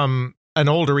comes from an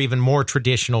older, even more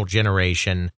traditional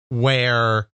generation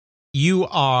where you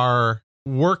are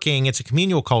working, it's a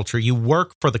communal culture, you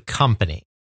work for the company.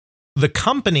 The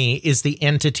company is the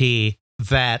entity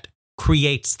that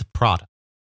creates the product,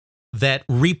 that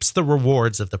reaps the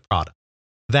rewards of the product,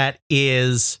 that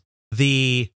is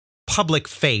the public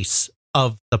face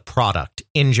of the product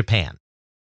in Japan,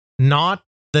 not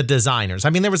the designers. I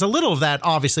mean, there was a little of that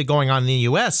obviously going on in the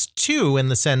US too, in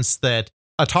the sense that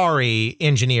Atari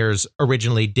engineers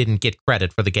originally didn't get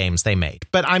credit for the games they made.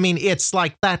 But I mean, it's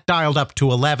like that dialed up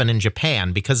to 11 in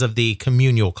Japan because of the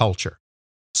communal culture.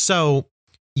 So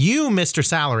you, Mr.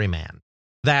 Salaryman,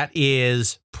 that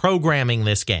is programming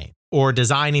this game or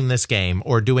designing this game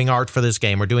or doing art for this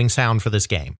game or doing sound for this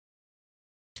game,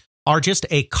 are just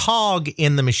a cog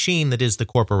in the machine that is the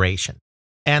corporation.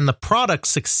 And the product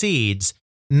succeeds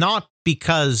not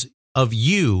because of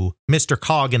you, Mr.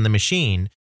 Cog in the machine,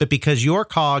 but because your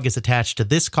cog is attached to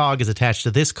this cog, is attached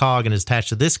to this cog, and is attached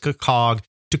to this cog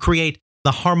to create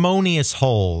the harmonious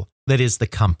whole that is the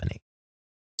company.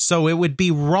 So it would be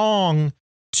wrong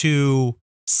to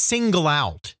single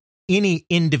out any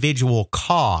individual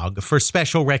cog for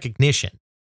special recognition,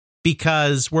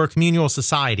 because we're a communal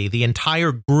society. The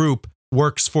entire group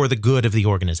works for the good of the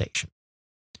organization.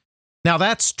 Now,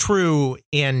 that's true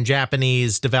in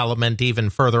Japanese development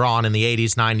even further on in the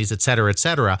 80s, 90s, et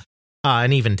cetera,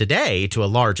 and even today to a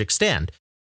large extent.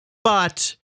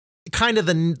 But kind of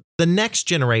the next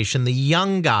generation, the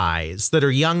young guys that are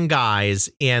young guys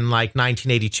in like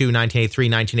 1982, 1983,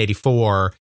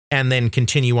 1984, and then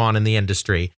continue on in the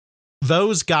industry,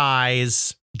 those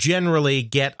guys generally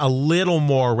get a little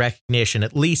more recognition.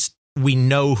 At least we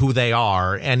know who they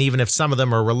are. And even if some of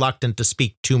them are reluctant to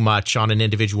speak too much on an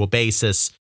individual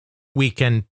basis, we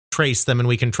can trace them and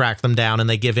we can track them down, and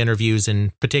they give interviews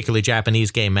in particularly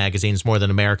Japanese game magazines more than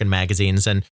American magazines.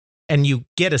 And you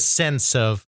get a sense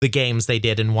of the games they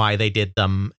did and why they did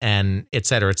them, and et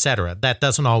cetera, et cetera. That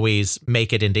doesn't always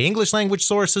make it into English language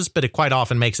sources, but it quite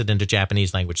often makes it into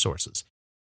Japanese language sources.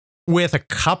 With a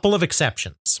couple of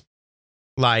exceptions,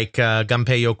 like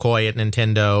Gunpei Yokoi at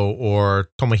Nintendo or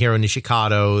Tomohiro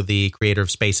Nishikado, the creator of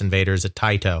Space Invaders at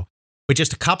Taito. With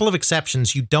just a couple of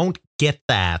exceptions, you don't get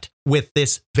that with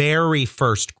this very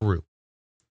first group.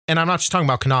 And I'm not just talking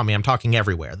about Konami, I'm talking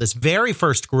everywhere. This very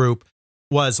first group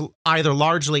was either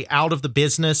largely out of the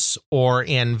business or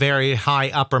in very high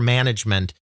upper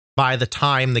management by the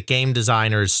time the game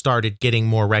designers started getting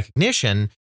more recognition.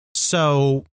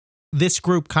 So this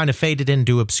group kind of faded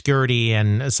into obscurity,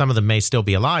 and some of them may still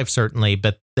be alive, certainly,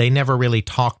 but they never really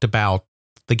talked about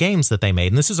the games that they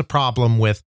made. And this is a problem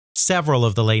with several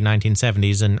of the late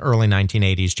 1970s and early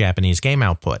 1980s Japanese game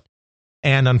output.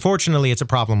 And unfortunately, it's a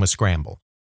problem with Scramble,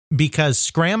 because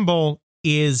Scramble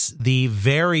is the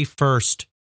very first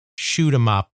shoot 'em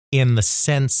up in the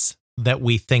sense that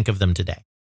we think of them today.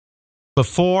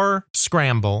 Before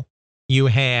Scramble, you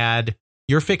had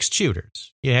your fixed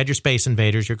shooters. You had your Space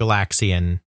Invaders, your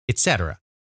Galaxian, etc.,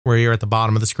 where you're at the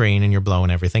bottom of the screen and you're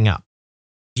blowing everything up.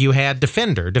 You had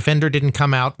Defender. Defender didn't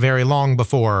come out very long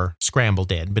before Scramble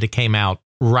did, but it came out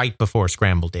right before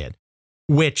Scramble did,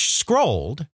 which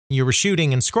scrolled. You were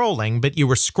shooting and scrolling, but you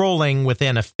were scrolling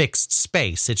within a fixed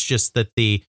space. It's just that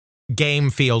the game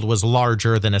field was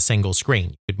larger than a single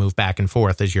screen. You could move back and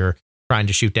forth as you're trying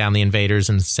to shoot down the invaders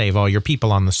and save all your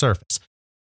people on the surface.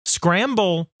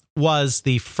 Scramble was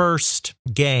the first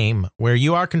game where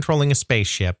you are controlling a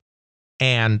spaceship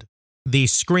and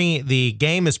the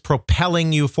game is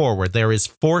propelling you forward. There is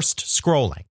forced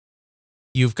scrolling.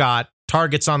 You've got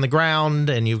targets on the ground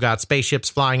and you've got spaceships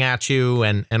flying at you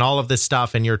and all of this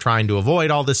stuff, and you're trying to avoid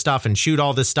all this stuff and shoot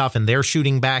all this stuff, and they're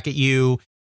shooting back at you.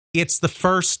 It's the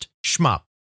first shmup.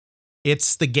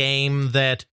 It's the game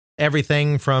that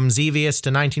everything from Xevious to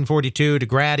 1942 to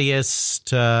Gradius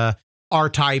to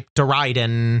R-Type to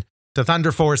Raiden to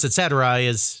Thunder Force, etc.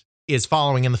 is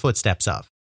following in the footsteps of.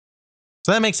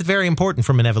 So that makes it very important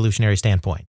from an evolutionary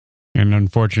standpoint. And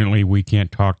unfortunately, we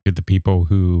can't talk to the people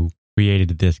who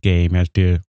created this game as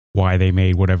to why they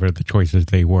made whatever the choices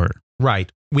they were.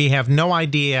 Right. We have no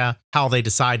idea how they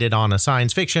decided on a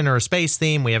science fiction or a space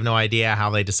theme. We have no idea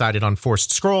how they decided on forced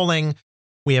scrolling.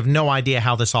 We have no idea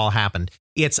how this all happened.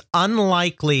 It's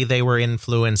unlikely they were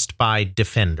influenced by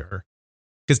Defender,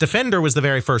 because Defender was the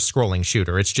very first scrolling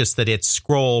shooter. It's just that it's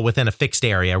scroll within a fixed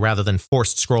area rather than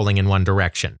forced scrolling in one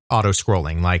direction,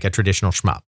 auto-scrolling like a traditional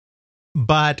shmup.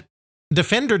 But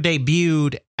Defender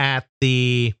debuted at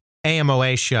the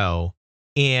AMOA show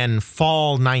in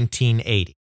fall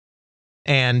 1980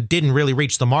 and didn't really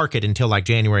reach the market until like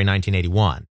January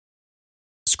 1981.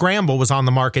 Scramble was on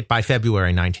the market by February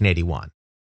 1981.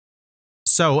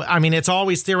 So, I mean, it's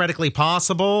always theoretically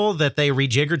possible that they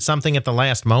rejiggered something at the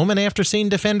last moment after seeing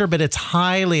Defender, but it's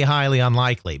highly, highly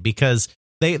unlikely because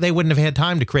they wouldn't have had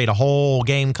time to create a whole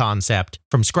game concept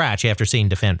from scratch after seeing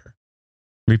Defender.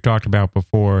 We've talked about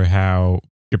before how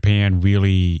Japan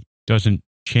really doesn't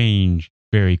change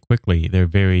very quickly. They're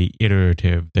very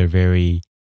iterative.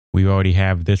 We already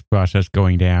have this process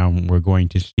going down. We're going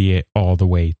to see it all the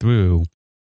way through.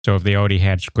 So if they already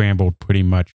had Scrambled pretty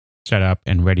much set up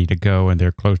and ready to go and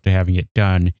they're close to having it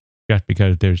done, just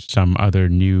because there's some other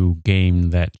new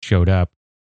game that showed up,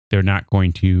 they're not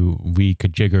going to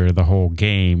reconfigure the whole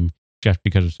game just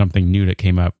because of something new that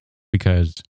came up,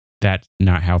 because that's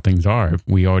not how things are.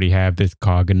 We already have this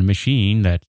cog in the machine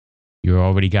that you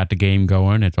already got the game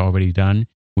going. It's already done.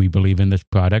 We believe in this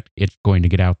product. It's going to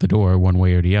get out the door one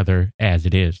way or the other as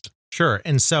it is. Sure.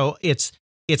 And so it's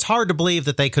hard to believe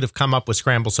that they could have come up with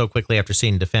Scramble so quickly after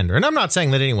seeing Defender. And I'm not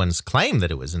saying that anyone's claimed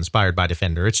that it was inspired by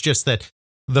Defender. It's just that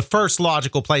the first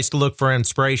logical place to look for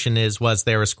inspiration was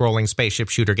there a scrolling spaceship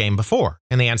shooter game before?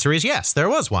 And the answer is yes, there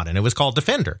was one, and it was called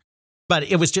Defender. But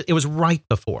it was right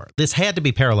before. This had to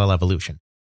be parallel evolution.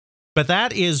 But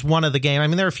that is one of the games. I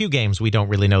mean, there are a few games we don't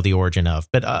really know the origin of,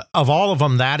 but of all of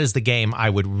them, that is the game I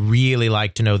would really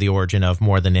like to know the origin of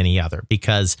more than any other,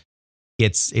 because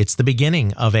it's the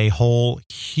beginning of a whole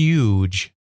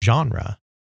huge genre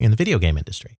in the video game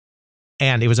industry.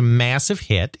 And it was a massive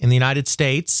hit in the United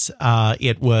States.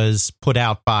 It was put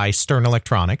out by Stern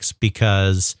Electronics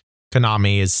because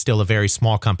Konami is still a very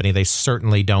small company. They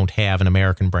certainly don't have an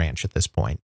American branch at this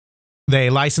point. They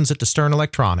licensed it to Stern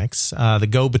Electronics, the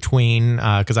go-between,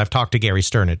 because I've talked to Gary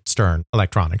Stern at Stern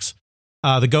Electronics.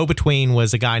 The go-between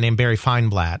was a guy named Barry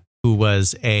Feinblatt, who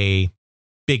was a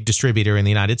big distributor in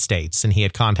the United States, and he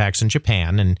had contacts in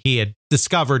Japan, and he had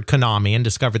discovered Konami and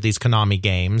discovered these Konami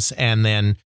games, and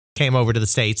then came over to the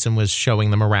States and was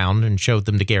showing them around and showed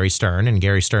them to Gary Stern, and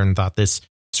Gary Stern thought this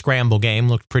Scramble game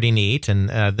looked pretty neat, and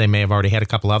they may have already had a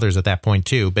couple others at that point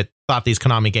too, but thought these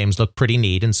Konami games looked pretty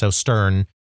neat, and so Stern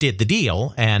did the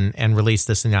deal and released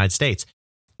this in the United States.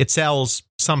 It sells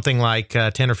something like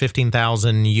 10 or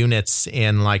 15,000 units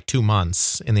in like 2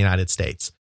 months in the United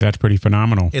States. That's pretty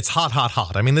phenomenal. It's hot, hot,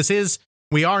 hot. I mean,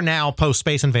 we are now post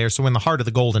Space Invaders, so in the heart of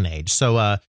the golden age. So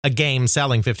a game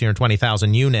selling 15 or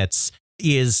 20,000 units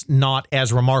is not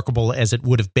as remarkable as it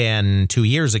would have been 2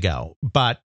 years ago,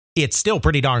 but it's still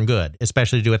pretty darn good,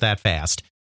 especially to do it that fast.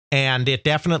 And it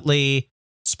definitely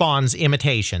spawns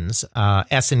imitations.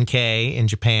 SNK in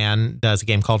Japan does a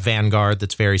game called Vanguard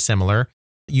that's very similar.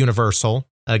 Universal,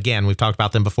 again, we've talked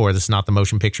about them before. This is not the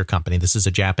motion picture company. This is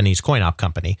a Japanese coin-op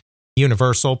company.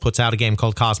 Universal puts out a game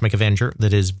called Cosmic Avenger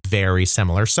that is very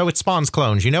similar. So it spawns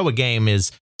clones. You know a game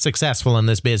is successful in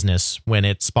this business when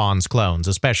it spawns clones,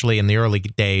 especially in the early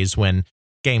days when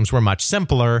games were much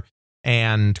simpler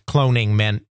and cloning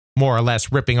meant more or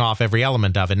less ripping off every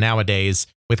element of it. Nowadays,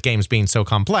 with games being so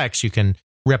complex, you can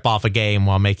rip off a game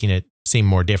while making it seem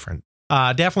more different.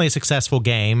 Definitely a successful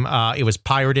game. It was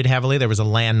pirated heavily. There was a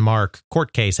landmark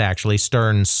court case, actually.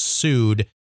 Stern sued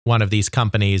one of these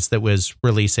companies that was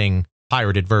releasing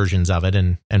pirated versions of it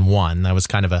and won. That was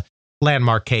kind of a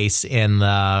landmark case in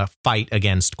the fight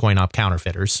against coin-op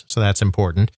counterfeiters. So that's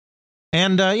important.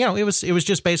 And, it was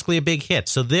just basically a big hit.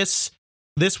 So this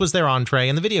was their entree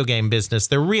in the video game business,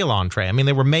 their real entree. I mean,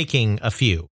 they were making a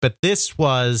few, but this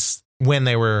was when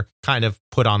they were kind of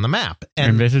put on the map.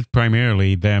 And this is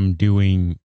primarily them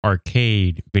doing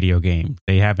arcade video games.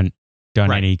 They haven't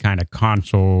done any kind of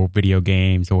console video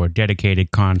games or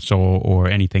dedicated console or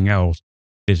anything else.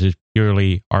 This is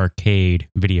purely arcade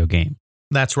video game.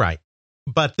 That's right.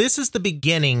 But this is the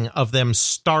beginning of them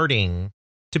starting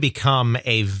to become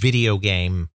a video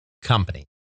game company.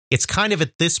 It's kind of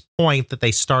at this point that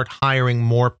they start hiring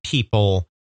more people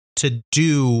to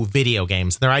do video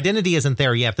games. Their identity isn't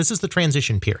there yet. This is the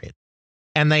transition period.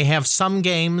 And they have some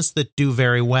games that do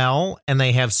very well, and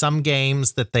they have some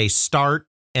games that they start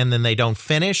and then they don't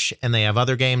finish, and they have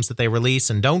other games that they release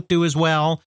and don't do as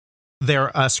well.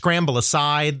 They're scramble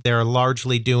aside. They're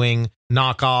largely doing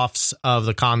knockoffs of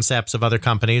the concepts of other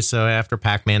companies. So after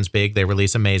Pac-Man's big, they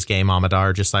release a maze game,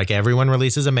 Amadar, just like everyone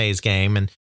releases a maze game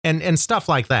and stuff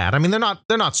like that. I mean,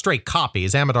 they're not straight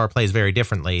copies. Amadar plays very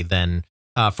differently than,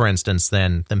 for instance,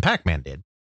 than Pac-Man did.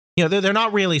 You know, they're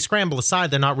not really scramble aside.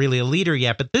 They're not really a leader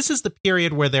yet, but this is the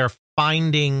period where they're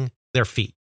finding their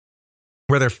feet,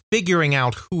 where they're figuring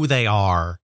out who they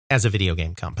are as a video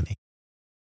game company.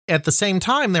 At the same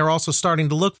time, they're also starting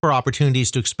to look for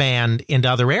opportunities to expand into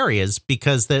other areas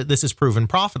because this is proven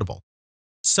profitable.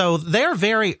 So they're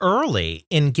very early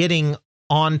in getting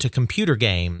onto computer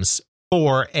games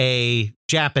for a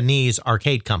Japanese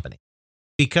arcade company,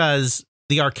 because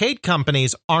the arcade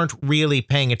companies aren't really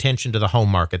paying attention to the home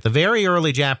market. The very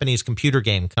early Japanese computer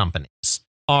game companies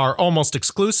are almost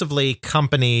exclusively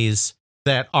companies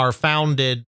that are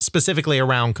founded specifically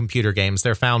around computer games.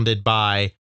 They're founded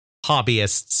by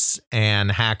hobbyists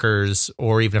and hackers,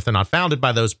 or even if they're not founded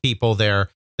by those people, they're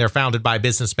founded by a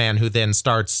businessman who then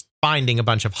starts finding a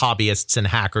bunch of hobbyists and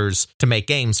hackers to make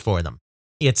games for them.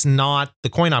 It's not the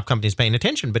coin-op companies paying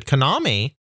attention, but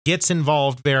Konami gets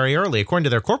involved very early. According to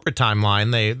their corporate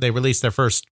timeline, they released their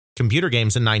first computer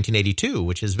games in 1982,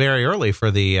 which is very early for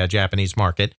the Japanese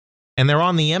market. And they're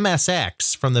on the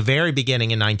MSX from the very beginning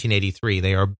in 1983.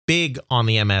 They are big on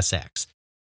the MSX.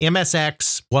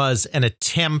 MSX was an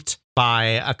attempt by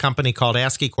a company called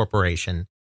ASCII Corporation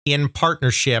in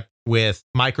partnership with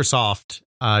Microsoft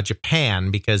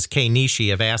Japan, because Kei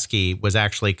Nishi of ASCII was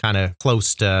actually kind of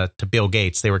close to Bill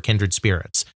Gates. They were kindred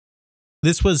spirits.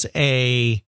 This was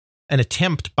an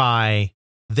attempt by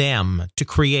them to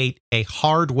create a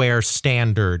hardware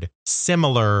standard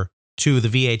similar to the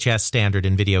VHS standard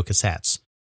in video cassettes.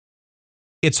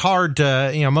 It's hard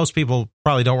to, most people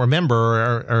probably don't remember,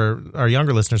 or our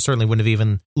younger listeners certainly wouldn't have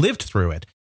even lived through it,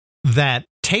 that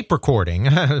tape recording,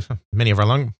 many of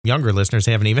our younger listeners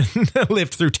haven't even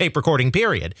lived through tape recording,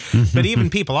 period. But even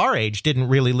people our age didn't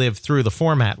really live through the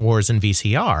format wars in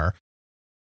VCR.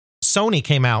 Sony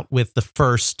came out with the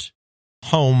first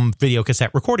home video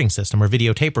cassette recording system, or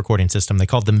videotape recording system. They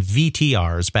called them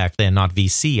VTRs back then, not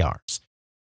VCRs.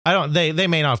 They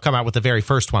may not have come out with the very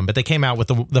first one, but they came out with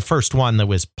the first one that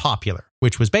was popular,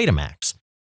 which was Betamax.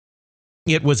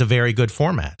 It was a very good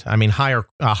format. I mean,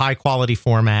 high quality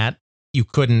format. You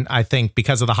couldn't, I think,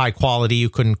 because of the high quality, you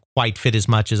couldn't quite fit as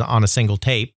much as on a single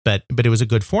tape, but it was a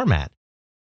good format.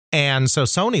 And so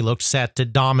Sony looked set to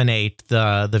dominate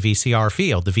the VCR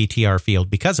field, the VTR field,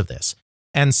 because of this.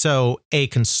 And so a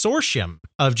consortium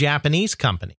of Japanese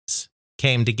companies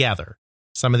came together.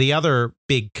 Some of the other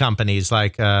big companies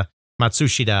like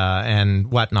Matsushita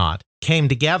and whatnot came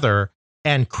together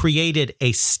and created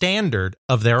a standard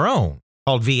of their own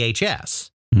called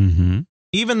VHS. Mm-hmm.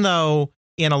 Even though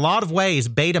in a lot of ways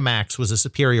Betamax was a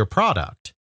superior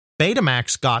product,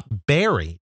 Betamax got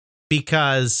buried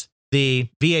because the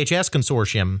VHS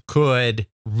consortium could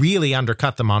really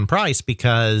undercut them on price,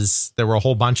 because there were a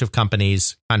whole bunch of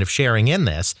companies kind of sharing in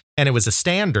this, and it was a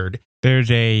standard. There's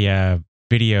a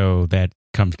video that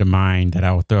comes to mind that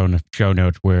I'll throw in the show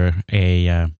notes, where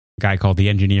a guy called the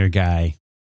Engineer Guy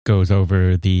goes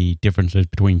over the differences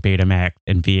between Betamax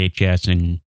and VHS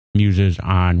and muses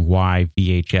on why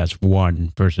VHS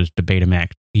won versus the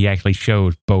Betamax. He actually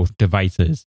shows both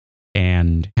devices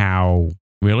and how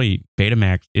really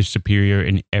Betamax is superior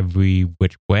in every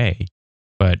which way,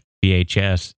 but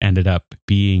VHS ended up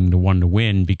being the one to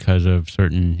win because of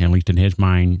certain, at least in his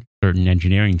mind, certain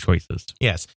engineering choices.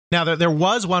 Yes. Now, there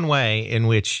was one way in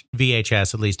which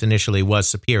VHS, at least initially, was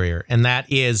superior, and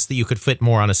that is that you could fit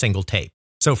more on a single tape.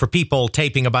 So for people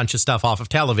taping a bunch of stuff off of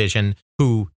television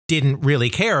who didn't really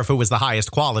care if it was the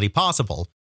highest quality possible,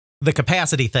 the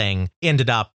capacity thing ended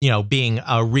up, being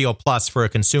a real plus for a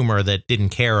consumer that didn't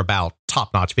care about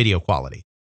top-notch video quality.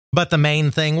 But the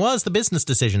main thing was the business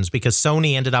decisions, because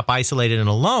Sony ended up isolated and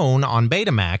alone on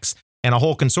Betamax, and a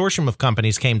whole consortium of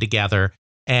companies came together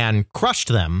and crushed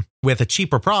them with a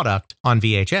cheaper product on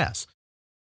VHS.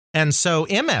 And so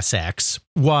MSX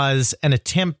was an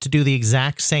attempt to do the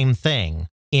exact same thing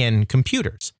in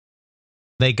computers.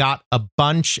 They got a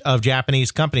bunch of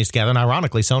Japanese companies together, and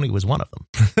ironically, Sony was one of them.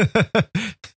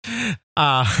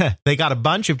 They got a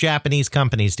bunch of Japanese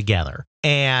companies together,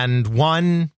 and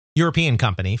one European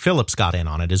company, Philips, got in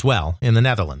on it as well in the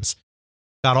Netherlands.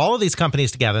 Got all of these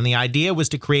companies together, and the idea was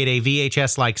to create a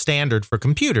VHS-like standard for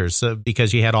computers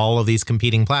because you had all of these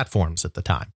competing platforms at the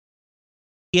time.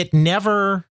 It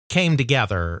never came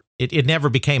together. It never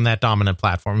became that dominant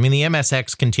platform. I mean, the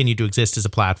MSX continued to exist as a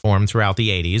platform throughout the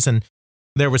 80s, and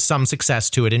there was some success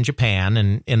to it in Japan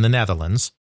and in the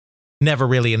Netherlands, never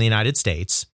really in the United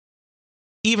States.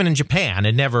 Even in Japan,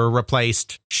 it never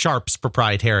replaced Sharp's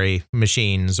proprietary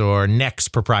machines or NEC's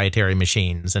proprietary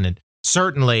machines, and it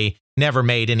certainly never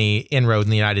made any inroad in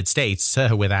the United States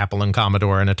with Apple and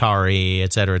Commodore and Atari,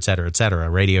 et cetera,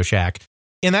 Radio Shack.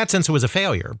 In that sense, it was a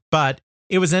failure, but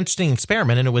it was an interesting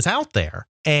experiment, and it was out there.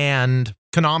 And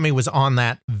Konami was on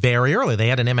that very early. They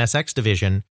had an MSX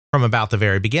division from about the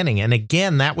very beginning. And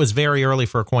again, that was very early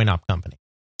for a coin-op company.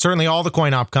 Certainly all the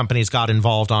coin-op companies got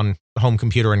involved on home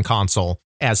computer and console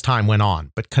as time went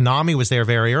on. But Konami was there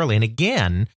very early. And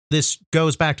again, this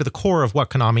goes back to the core of what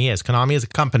Konami is. Konami is a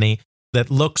company that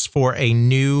looks for a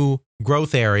new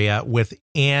growth area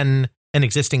within an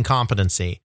existing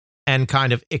competency and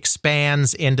kind of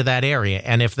expands into that area.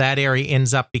 And if that area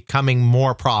ends up becoming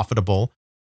more profitable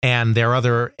and their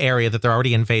other area that they're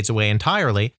already in fades away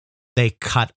entirely, they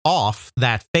cut off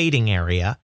that fading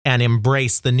area and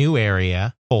embrace the new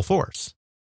area full force.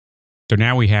 So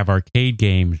now we have arcade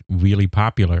games really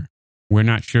popular. We're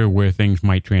not sure where things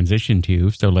might transition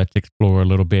to, so let's explore a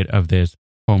little bit of this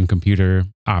home computer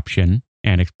option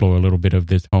and explore a little bit of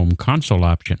this home console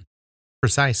option.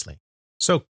 Precisely.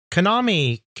 So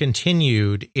Konami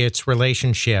continued its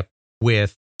relationship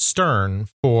with Stern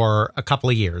for a couple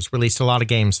of years, released a lot of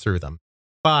games through them.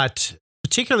 But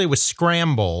particularly with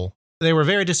Scramble, they were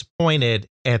very disappointed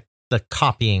at the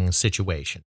copying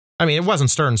situation. I mean, it wasn't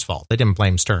Stern's fault. They didn't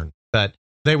blame Stern, but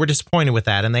they were disappointed with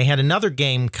that. And they had another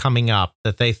game coming up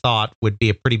that they thought would be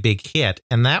a pretty big hit.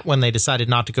 And that one, they decided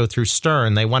not to go through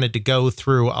Stern. They wanted to go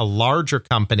through a larger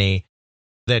company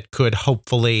that could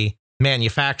hopefully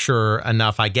manufacture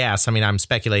enough, I guess. I mean, I'm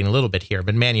speculating a little bit here,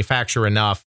 but manufacture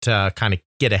enough to kind of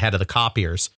get ahead of the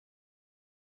copiers.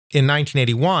 In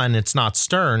 1981, it's not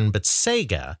Stern, but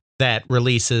Sega that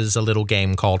releases a little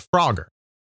game called Frogger.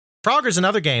 Frogger's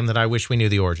another game that I wish we knew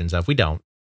the origins of. We don't,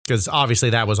 because obviously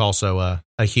that was also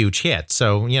a huge hit.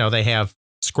 So, they have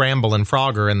Scramble and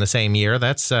Frogger in the same year.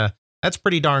 That's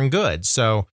pretty darn good.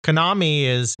 So Konami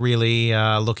is really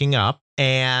looking up,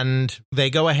 and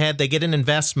they go ahead. They get an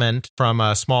investment from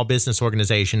a small business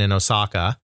organization in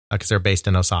Osaka, because they're based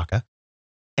in Osaka.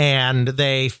 And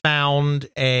they found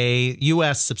a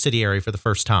U.S. subsidiary for the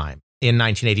first time in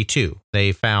 1982.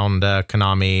 They found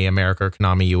Konami America, or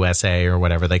Konami USA, or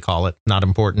whatever they call it, not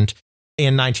important,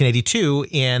 in 1982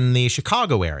 in the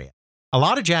Chicago area. A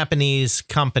lot of Japanese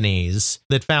companies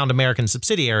that found American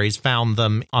subsidiaries found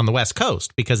them on the West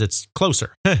Coast because it's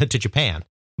closer to Japan.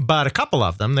 But a couple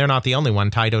of them, they're not the only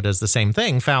one, Taito does the same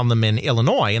thing, found them in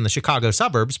Illinois, in the Chicago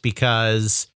suburbs,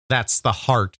 because that's the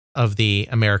heart of the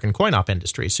American coin-op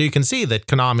industry. So you can see that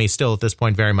Konami still at this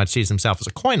point very much sees himself as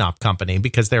a coin-op company,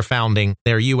 because they're founding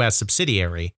their U.S.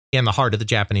 subsidiary in the heart of the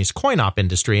Japanese coin-op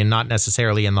industry and not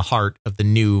necessarily in the heart of the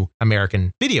new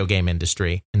American video game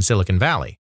industry in Silicon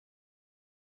Valley.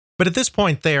 But at this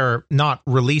point, they're not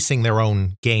releasing their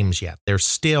own games yet. They're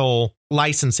still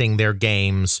licensing their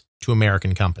games to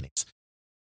American companies.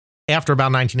 After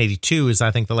about 1982 is,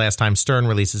 I think, the last time Stern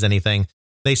releases anything,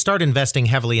 they start investing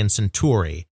heavily in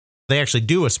Centuri. They actually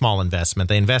do a small investment.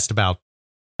 They invest they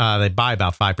buy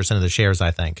about 5% of the shares, I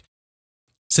think.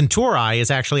 Centuri is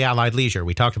actually Allied Leisure.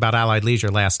 We talked about Allied Leisure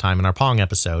last time in our Pong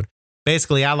episode.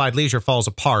 Basically, Allied Leisure falls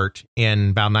apart in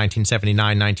about 1979,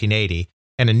 1980,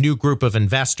 and a new group of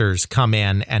investors come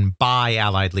in and buy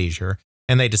Allied Leisure,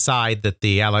 and they decide that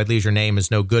the Allied Leisure name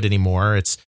is no good anymore.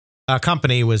 It's a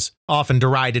company was often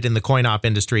derided in the coin-op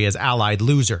industry as Allied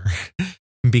Loser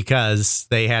because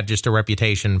they had just a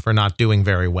reputation for not doing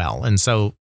very well. And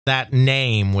so that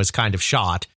name was kind of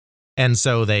shot. And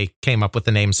so they came up with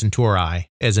the name Centauri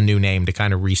as a new name to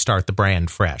kind of restart the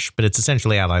brand fresh. But it's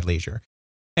essentially Allied Leisure.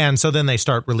 And so then they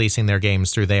start releasing their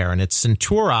games through there. And it's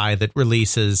Centauri that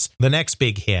releases the next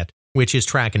big hit, which is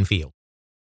Track and Field.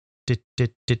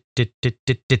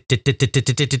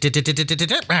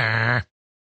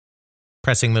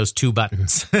 Pressing those two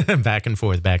buttons back and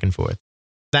forth, back and forth.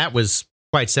 That was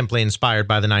quite simply inspired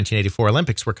by the 1984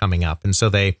 Olympics were coming up. And so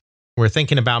they were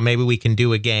thinking about maybe we can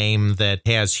do a game that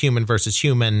has human versus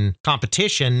human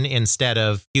competition instead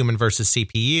of human versus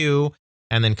CPU.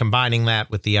 And then combining that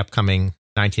with the upcoming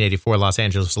 1984 Los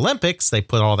Angeles Olympics, they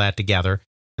put all that together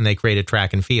and they created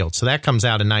Track and Field. So that comes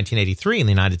out in 1983 in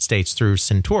the United States through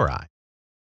Centauri.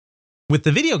 With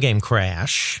the video game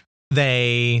crash,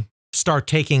 they start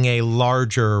taking a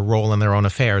larger role in their own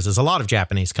affairs, as a lot of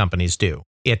Japanese companies do.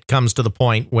 It comes to the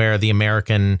point where the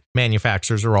American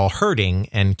manufacturers are all hurting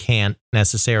and can't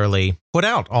necessarily put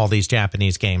out all these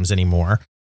Japanese games anymore.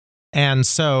 And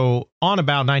so on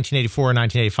about 1984 or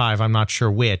 1985, I'm not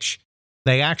sure which,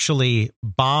 they actually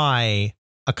buy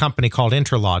a company called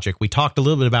Interlogic. We talked a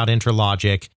little bit about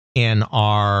Interlogic in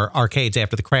our Arcades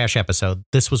After the Crash episode.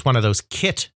 This was one of those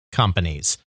kit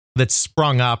companies that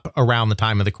sprung up around the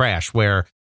time of the crash where,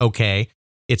 okay,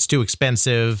 it's too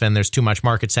expensive and there's too much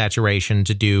market saturation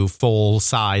to do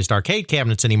full-sized arcade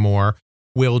cabinets anymore.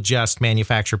 We'll just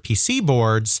manufacture PC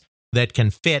boards that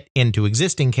can fit into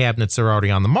existing cabinets that are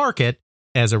already on the market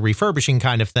as a refurbishing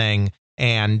kind of thing,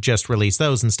 and just release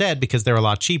those instead because they're a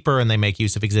lot cheaper and they make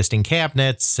use of existing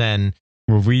cabinets. And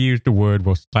we'll reuse the wood,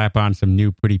 we'll slap on some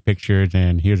new pretty pictures,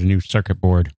 and here's a new circuit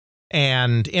board.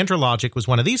 And Interlogic was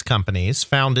one of these companies,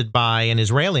 founded by an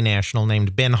Israeli national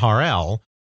named Ben Harel,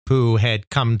 who had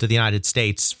come to the United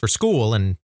States for school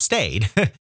and stayed,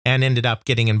 and ended up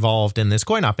getting involved in this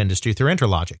coin-op industry through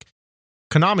Interlogic.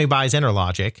 Konami buys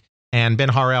Interlogic, and Ben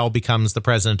Harel becomes the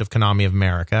president of Konami of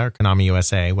America, or Konami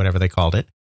USA, whatever they called it.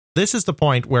 This is the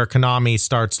point where Konami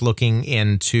starts looking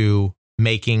into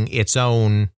making its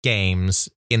own games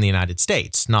in the United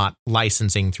States, not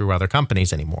licensing through other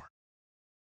companies anymore.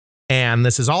 And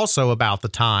this is also about the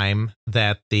time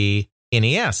that the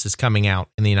NES is coming out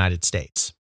in the United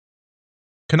States.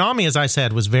 Konami, as I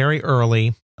said, was very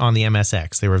early on the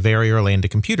MSX. They were very early into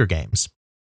computer games.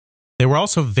 They were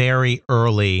also very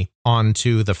early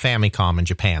onto the Famicom in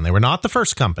Japan. They were not the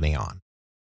first company on.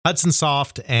 Hudson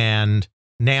Soft and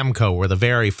Namco were the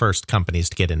very first companies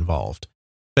to get involved.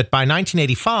 But by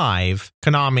 1985,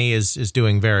 Konami is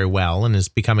doing very well and is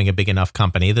becoming a big enough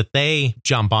company that they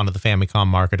jump onto the Famicom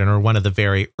market and are one of the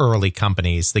very early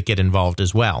companies that get involved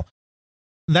as well.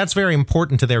 That's very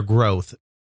important to their growth.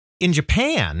 In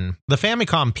Japan, the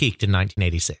Famicom peaked in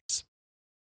 1986.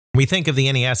 We think of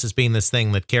the NES as being this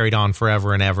thing that carried on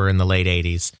forever and ever in the late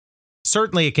 80s.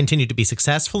 Certainly, it continued to be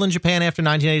successful in Japan after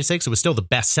 1986. It was still the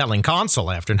best-selling console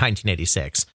after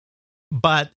 1986.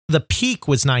 But the peak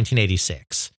was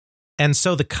 1986. And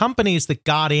so the companies that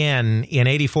got in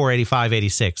 84, 85,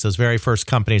 86, those very first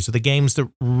companies, are the games that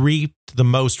reaped the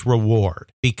most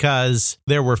reward because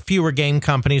there were fewer game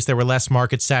companies, there were less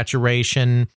market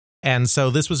saturation. And so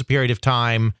this was a period of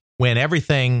time when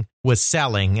everything was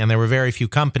selling and there were very few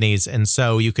companies. And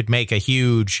so you could make a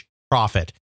huge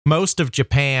profit. Most of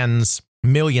Japan's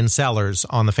million sellers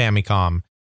on the Famicom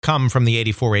come from the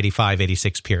 84, 85,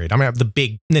 86 period. I mean, the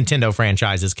big Nintendo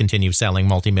franchises continue selling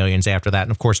multi-millions after that. And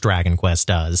of course, Dragon Quest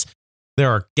does. There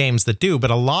are games that do,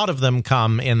 but a lot of them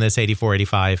come in this 84,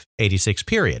 85, 86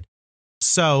 period.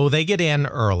 So they get in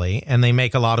early and they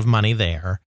make a lot of money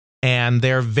there. And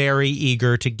they're very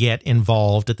eager to get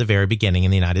involved at the very beginning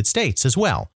in the United States as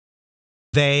well.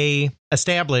 They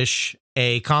establish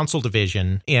a console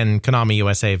division in Konami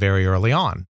USA very early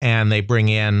on. And they bring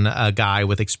in a guy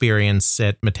with experience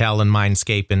at Mattel and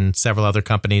Mindscape and several other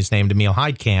companies named Emil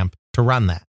Heidkamp to run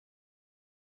that.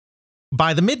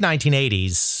 By the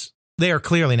mid-1980s, they are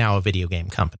clearly now a video game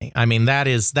company. I mean, that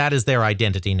is their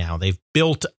identity now. They've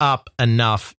built up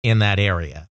enough in that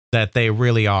area that they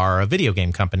really are a video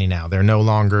game company now. They're no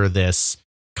longer this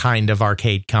kind of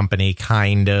arcade company,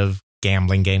 kind of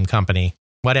gambling game company,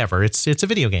 whatever. It's a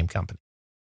video game company.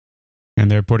 And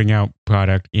they're putting out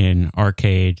product in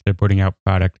arcades. They're putting out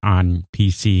product on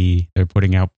PC. They're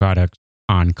putting out products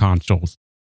on consoles.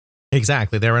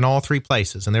 Exactly. They're in all three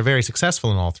places, and they're very successful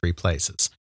in all three places.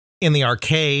 In the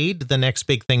arcade, the next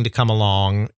big thing to come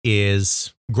along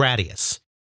is Gradius.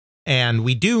 And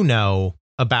we do know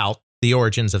about the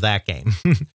origins of that game.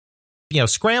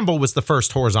 Scramble was the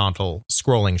first horizontal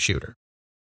scrolling shooter.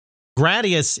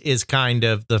 Gradius is kind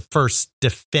of the first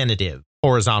definitive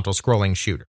horizontal scrolling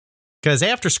shooter. Because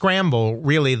after Scramble,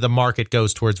 really the market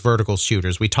goes towards vertical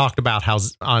shooters. We talked about how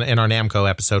in our Namco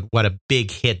episode what a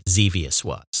big hit Xevious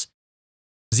was.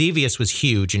 Xevious was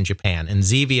huge in Japan, and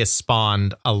Xevious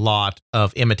spawned a lot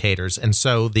of imitators. And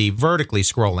so the vertically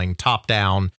scrolling,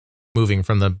 top-down, moving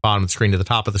from the bottom of the screen to the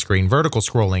top of the screen, vertical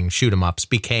scrolling shoot-'em-ups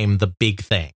became the big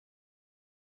thing.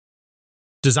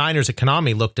 Designers at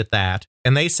Konami looked at that,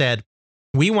 and they said,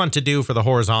 we want to do for the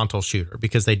horizontal shooter,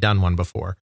 because they'd done one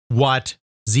before, what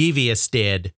Xevious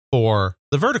did for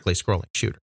the vertically scrolling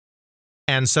shooter.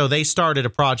 And so they started a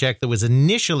project that was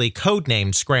initially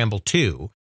codenamed Scramble 2,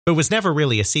 but was never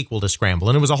really a sequel to Scramble,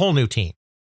 and it was a whole new team.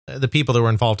 The people that were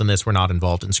involved in this were not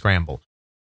involved in Scramble.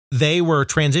 They were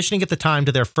transitioning at the time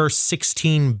to their first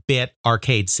 16-bit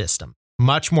arcade system,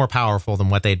 much more powerful than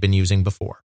what they'd been using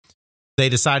before. They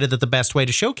decided that the best way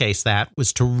to showcase that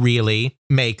was to really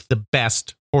make the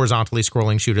best horizontally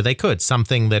scrolling shooter they could,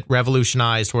 something that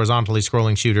revolutionized horizontally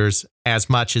scrolling shooters as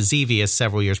much as Xevious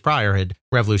several years prior had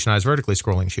revolutionized vertically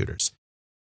scrolling shooters.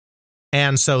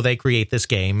 And so they create this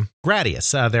game,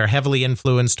 Gradius. They're heavily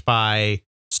influenced by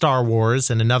Star Wars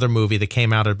and another movie that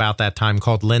came out at about that time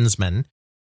called Lensman,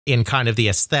 in kind of the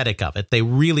aesthetic of it. They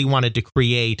really wanted to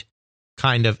create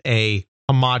kind of a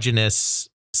homogeneous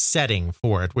setting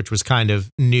for it, which was kind of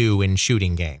new in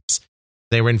shooting games.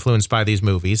 They were influenced by these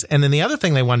movies. And then the other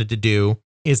thing they wanted to do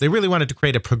is they really wanted to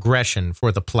create a progression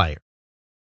for the player.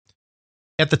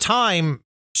 At the time,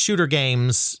 shooter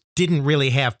games didn't really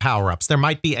have power-ups. There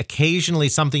might be occasionally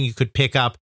something you could pick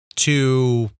up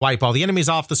to wipe all the enemies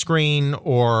off the screen,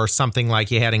 or something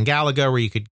like you had in Galaga where you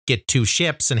could get 2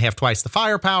 ships and have twice the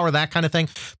firepower, that kind of thing.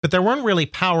 But there weren't really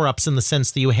power-ups in the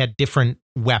sense that you had different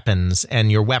weapons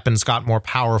and your weapons got more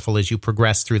powerful as you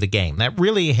progressed through the game. That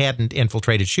really hadn't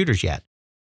infiltrated shooters yet.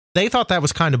 They thought that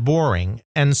was kind of boring,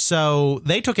 and so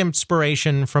they took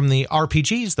inspiration from the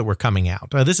RPGs that were coming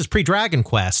out. This is pre-Dragon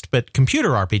Quest, but computer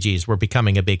RPGs were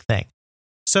becoming a big thing.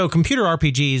 So computer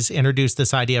RPGs introduced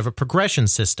this idea of a progression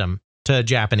system to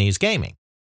Japanese gaming.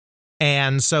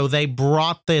 And so they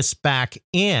brought this back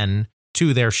in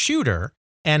to their shooter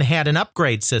and had an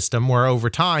upgrade system where over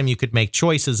time you could make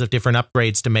choices of different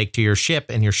upgrades to make to your ship,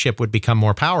 and your ship would become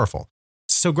more powerful.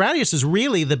 So Gradius is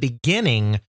really the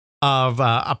beginning of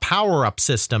a power-up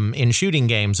system in shooting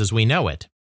games as we know it.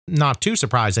 Not too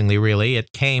surprisingly, really,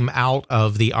 it came out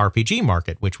of the RPG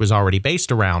market, which was already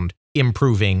based around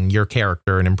improving your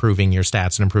character and improving your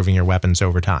stats and improving your weapons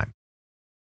over time.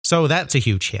 So that's a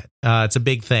huge hit. It's a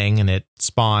big thing, and it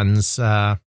spawns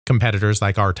competitors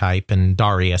like R-Type and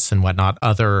Darius and whatnot,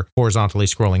 other horizontally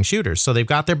scrolling shooters. So they've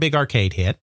got their big arcade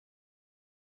hit.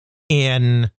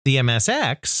 In the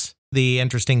MSX, the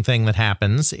interesting thing that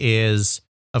happens is,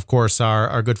 of course,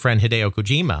 our good friend Hideo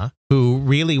Kojima, who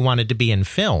really wanted to be in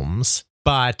films,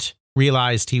 but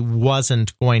realized he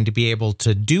wasn't going to be able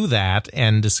to do that,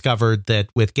 and discovered that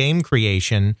with game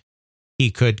creation,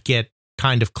 he could get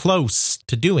kind of close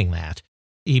to doing that.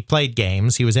 He played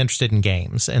games, he was interested in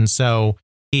games, and so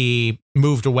he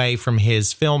moved away from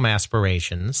his film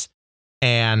aspirations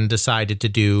and decided to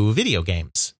do video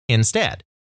games instead.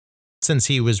 Since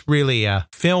he was really a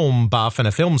film buff and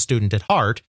a film student at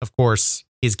heart, of course,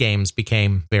 his games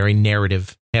became very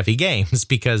narrative-heavy games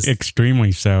because...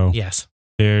 Extremely so. Yes.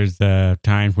 There's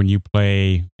times when you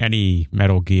play any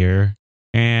Metal Gear,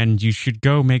 and you should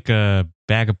go make a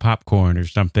bag of popcorn or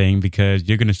something, because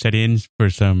you're going to set in for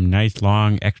some nice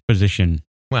long exposition.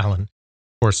 Well, and of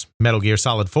course, Metal Gear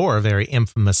Solid 4 very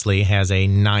infamously has a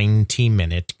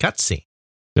 90-minute cutscene.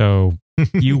 So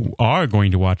you are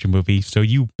going to watch a movie, so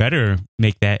you better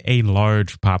make that a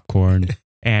large popcorn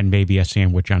and maybe a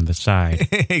sandwich on the side.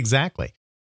 Exactly.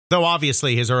 Though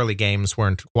obviously his early games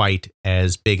weren't quite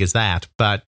as big as that,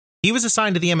 but he was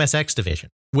assigned to the MSX division,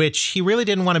 which he really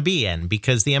didn't want to be in,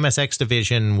 because the MSX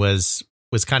division was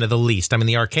kind of the least. I mean,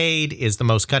 the arcade is the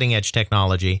most cutting edge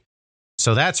technology,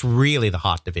 so that's really the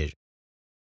hot division.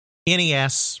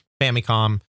 NES,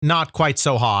 Famicom, not quite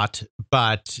so hot,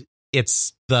 but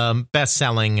it's the best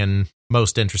selling and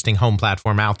most interesting home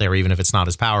platform out there, even if it's not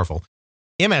as powerful.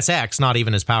 MSX, not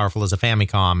even as powerful as a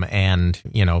Famicom, and,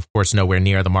 of course, nowhere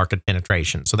near the market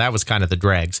penetration. So that was kind of the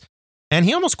dregs. And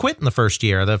he almost quit in the first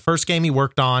year. The first game he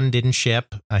worked on didn't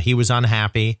ship. He was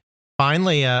unhappy.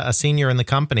 Finally, a senior in the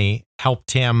company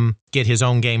helped him get his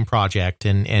own game project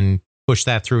and push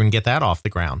that through and get that off the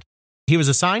ground. He was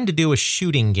assigned to do a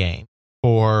shooting game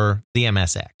for the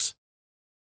MSX,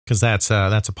 because that's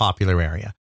a popular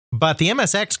area. But the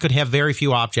MSX could have very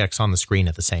few objects on the screen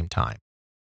at the same time.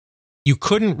 You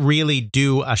couldn't really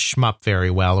do a shmup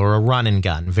very well or a run and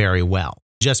gun very well,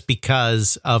 just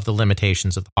because of the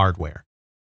limitations of the hardware.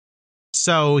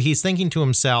 So he's thinking to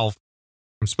himself,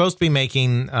 I'm supposed to be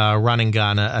making a run and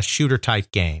gun, a shooter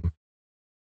type game,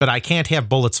 but I can't have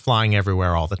bullets flying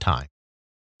everywhere all the time.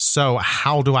 So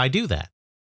how do I do that?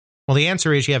 Well, the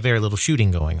answer is you have very little shooting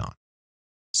going on.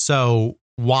 So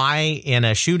why in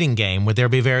a shooting game would there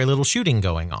be very little shooting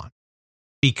going on?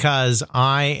 Because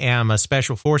I am a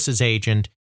special forces agent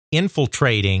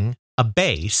infiltrating a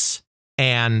base,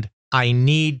 and I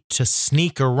need to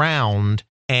sneak around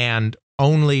and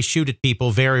only shoot at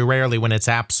people very rarely when it's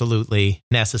absolutely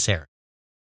necessary.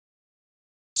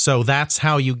 So that's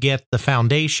how you get the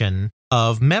foundation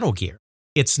of Metal Gear.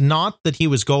 It's not that he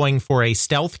was going for a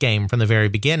stealth game from the very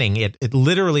beginning. It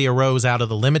literally arose out of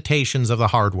the limitations of the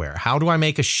hardware. How do I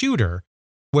make a shooter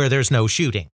where there's no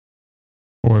shooting?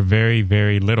 Or very,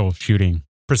 very little shooting.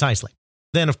 Precisely.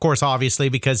 Then, of course, obviously,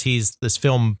 because he's this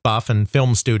film buff and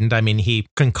film student, I mean, he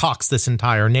concocts this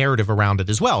entire narrative around it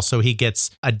as well. So he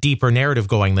gets a deeper narrative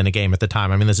going than a game at the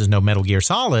time. I mean, this is no Metal Gear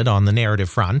Solid on the narrative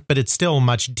front, but it's still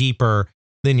much deeper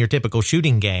than your typical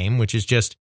shooting game, which is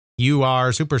just, you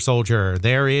are super soldier,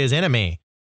 there is enemy,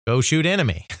 go shoot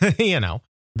enemy, you know.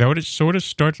 Though it sort of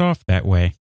starts off that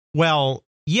way. Well,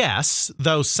 yes,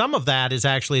 though some of that is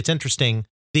actually, it's interesting.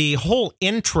 The whole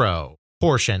intro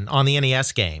portion on the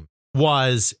NES game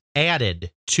was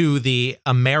added to the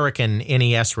American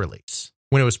NES release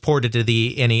when it was ported to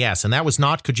the NES. And that was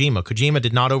not Kojima. Kojima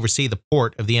did not oversee the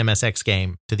port of the MSX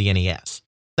game to the NES.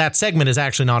 That segment is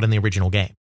actually not in the original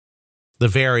game. The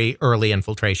very early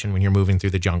infiltration when you're moving through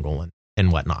the jungle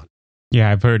and whatnot. Yeah,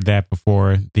 I've heard that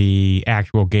before. The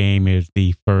actual game is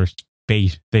the first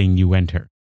base thing you enter.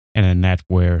 And then that's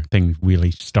where things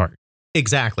really start.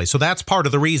 Exactly. So that's part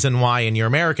of the reason why in your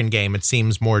American game it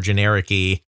seems more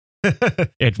generic-y.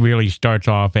 It really starts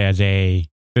off as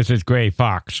this is Gray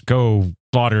Fox, go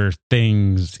slaughter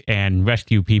things and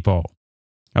rescue people.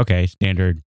 Okay,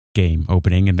 standard game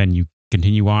opening. And then you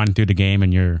continue on through the game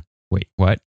and you're, wait,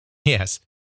 what? Yes.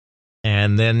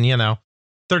 And then,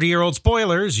 30-year-old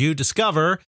spoilers, you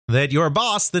discover that your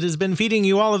boss that has been feeding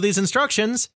you all of these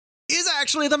instructions is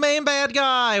actually the main bad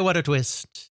guy. What a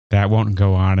twist. That won't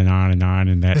go on and on and on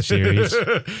in that series.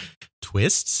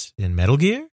 Twists in Metal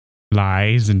Gear?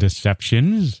 Lies and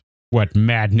deceptions? What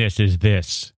madness is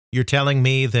this? You're telling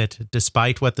me that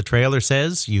despite what the trailer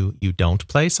says, you don't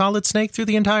play Solid Snake through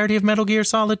the entirety of Metal Gear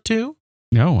Solid 2?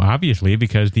 No, obviously,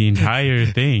 because the entire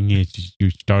thing is you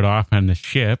start off on the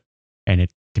ship and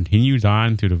it continues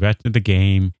on through the rest of the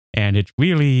game. And it's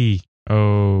really,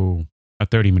 a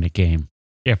 30-minute game,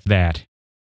 if that.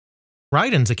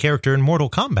 Raiden's a character in Mortal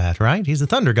Kombat, right? He's a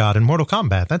Thunder God in Mortal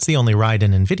Kombat. That's the only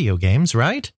Raiden in video games,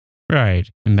 right? Right.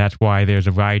 And that's why there's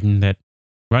a Raiden that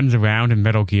runs around in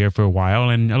Metal Gear for a while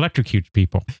and electrocutes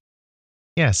people.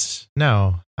 Yes.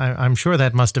 No, I'm sure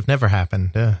that must have never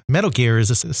happened. Metal Gear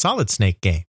is a Solid Snake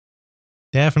game.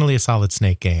 Definitely a Solid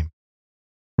Snake game.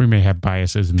 We may have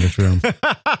biases in this room.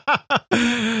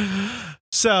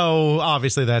 So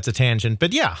obviously that's a tangent,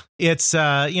 but yeah, it's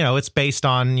it's based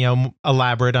on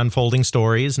elaborate unfolding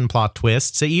stories and plot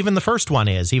twists. Even the first one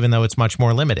is, even though it's much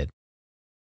more limited.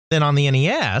 Then on the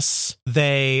NES,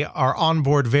 they are on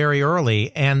board very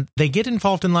early and they get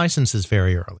involved in licenses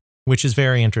very early, which is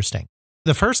very interesting.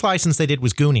 The first license they did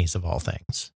was Goonies, of all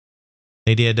things.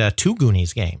 They did 2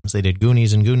 Goonies games. They did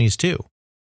Goonies and Goonies 2.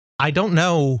 I don't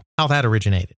know how that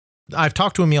originated. I've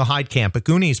talked to Emil Heidkamp, but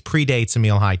Goonies predates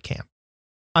Emil Heidkamp.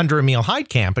 Under Emil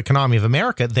Heidkamp at Konami of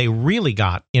America, they really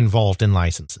got involved in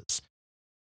licenses.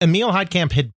 Emil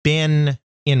Heidkamp had been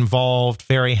involved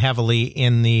very heavily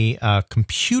in the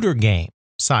computer game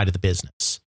side of the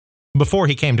business before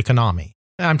he came to Konami.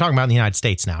 I'm talking about in the United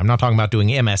States now. I'm not talking about doing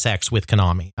MSX with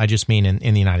Konami. I just mean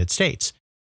in the United States.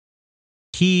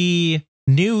 He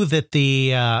knew that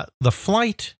the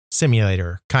flight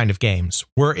simulator kind of games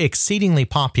were exceedingly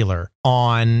popular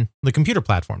on the computer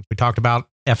platforms. We talked about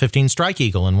F-15 Strike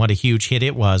Eagle and what a huge hit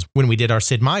it was when we did our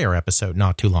Sid Meier episode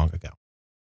not too long ago.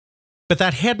 But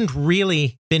that hadn't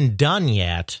really been done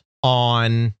yet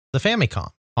on the Famicom,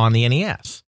 on the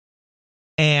NES.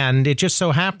 And it just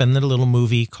so happened that a little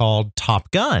movie called Top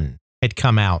Gun had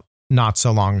come out not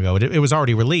so long ago. It was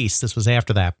already released. This was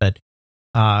after that, but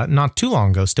not too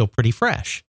long ago, still pretty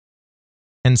fresh.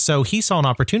 And so he saw an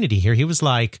opportunity here. He was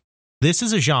like, this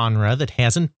is a genre that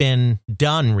hasn't been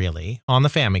done really on the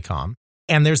Famicom.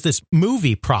 And there's this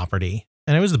movie property,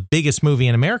 and it was the biggest movie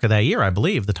in America that year, I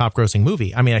believe, the top grossing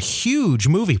movie. I mean, a huge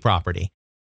movie property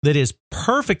that is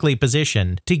perfectly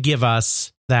positioned to give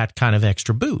us that kind of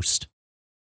extra boost.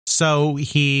 So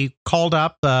he called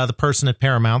up the person at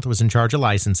Paramount that was in charge of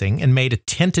licensing and made a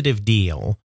tentative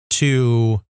deal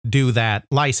to do that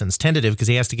license. Tentative because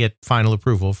he has to get final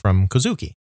approval from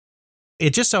Kozuki.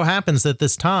 it just so happens that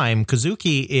this time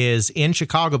Kazuki is in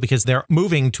Chicago because they're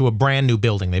moving to a brand new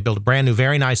building. They built a brand new,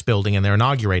 very nice building and they're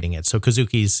inaugurating it. So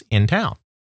Kazuki's in town.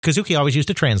 Kazuki always used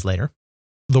a translator.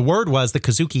 The word was that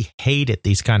Kazuki hated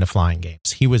these kind of flying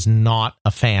games. He was not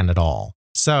a fan at all.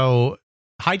 So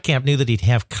Heidkamp knew that he'd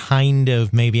have kind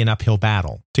of maybe an uphill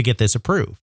battle to get this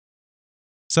approved.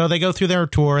 So they go through their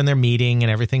tour and their meeting and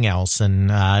everything else.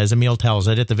 And as Emil tells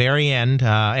it, at the very end,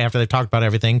 after they've talked about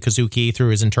everything, Kazuki, through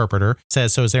his interpreter,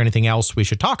 says, so is there anything else we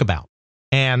should talk about?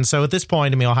 And so at this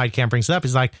point, Emil Heidkamp brings it up.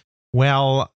 He's like,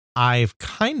 well, I've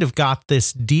kind of got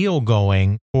this deal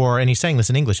going for, and he's saying this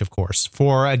in English, of course,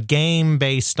 for a game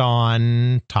based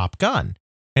on Top Gun.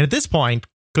 And at this point,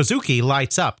 Kazuki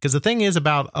lights up, because the thing is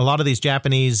about a lot of these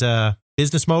Japanese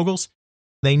business moguls,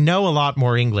 they know a lot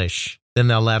more English than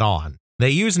they'll let on. They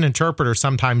use an interpreter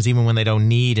sometimes even when they don't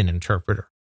need an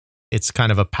interpreter. It's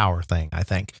kind of a power thing, I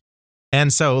think.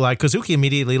 And so like Kazuki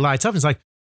immediately lights up and is like,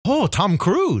 oh, Tom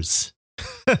Cruise.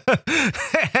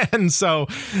 And so,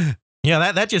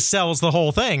 yeah, that just sells the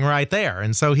whole thing right there.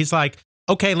 And so he's like,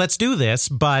 okay, let's do this.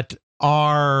 But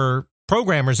our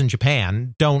programmers in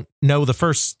Japan don't know the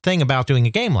first thing about doing a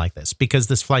game like this, because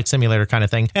this flight simulator kind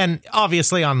of thing. And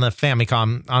obviously on the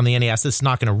Famicom, on the NES, this is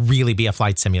not going to really be a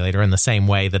flight simulator in the same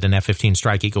way that an F-15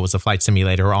 Strike Eagle was a flight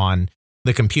simulator on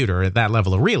the computer at that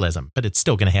level of realism, but it's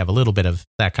still going to have a little bit of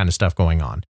that kind of stuff going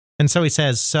on. And so he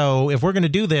says, so if we're going to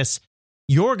do this,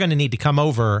 you're going to need to come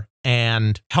over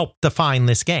and help define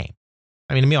this game.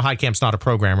 I mean, Emil Heidkamp's not a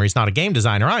programmer. He's not a game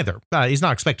designer either. He's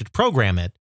not expected to program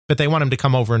it. But they want him to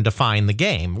come over and define the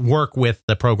game, work with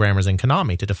the programmers in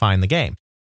Konami to define the game.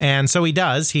 And so he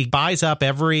does. He buys up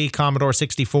every Commodore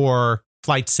 64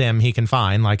 flight sim he can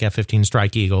find, like F-15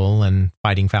 Strike Eagle and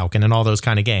Fighting Falcon and all those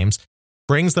kind of games,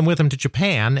 brings them with him to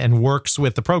Japan and works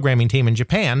with the programming team in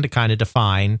Japan to kind of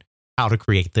define how to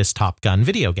create this Top Gun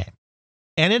video game.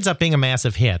 And ends up being a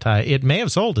massive hit. It may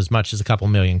have sold as much as a couple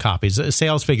million copies.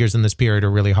 Sales figures in this period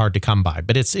are really hard to come by,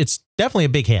 but it's definitely a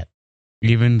big hit.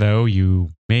 Even though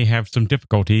you may have some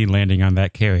difficulty landing on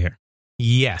that carrier.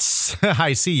 Yes,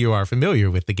 I see you are familiar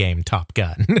with the game Top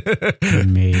Gun.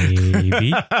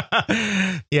 Maybe.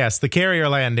 Yes, the carrier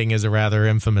landing is a rather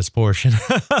infamous portion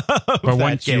of But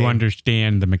once game. you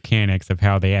understand the mechanics of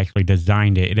how they actually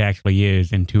designed it, it actually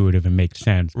is intuitive and makes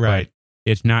sense. Right.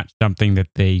 But it's not something that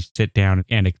they sit down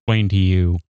and explain to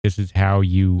you, this is how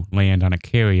you land on a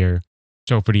carrier.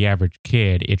 So for the average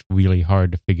kid, it's really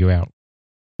hard to figure out.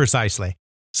 Precisely.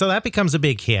 So that becomes a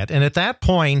big hit. And at that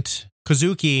point,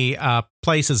 Kazuki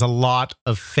places a lot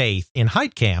of faith in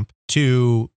Heidkamp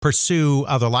to pursue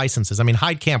other licenses. I mean,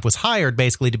 Heidkamp was hired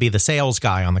basically to be the sales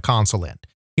guy on the console end.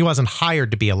 He wasn't hired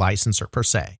to be a licensor per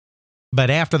se. But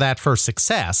after that first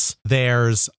success,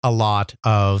 there's a lot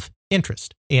of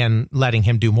interest in letting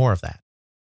him do more of that.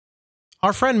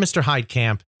 Our friend Mr.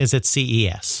 Heidkamp is at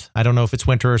CES. I don't know if it's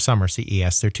winter or summer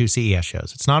CES. There are two CES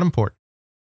shows. It's not important.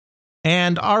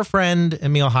 And our friend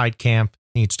Emil Heidkamp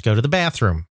needs to go to the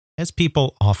bathroom, as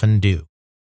people often do.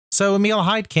 So Emil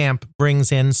Heidkamp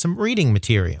brings in some reading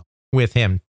material with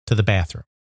him to the bathroom.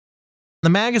 The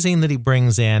magazine that he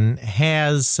brings in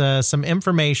has some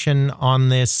information on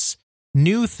this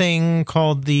new thing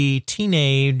called the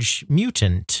Teenage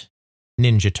Mutant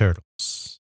Ninja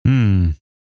Turtles,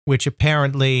 which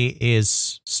apparently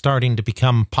is starting to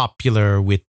become popular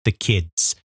with the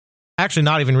kids. Actually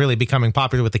not even really becoming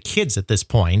popular with the kids at this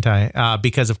point,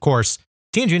 because, of course,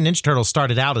 Teenage Mutant Ninja Turtles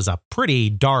started out as a pretty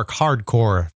dark,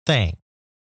 hardcore thing.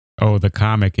 Oh, the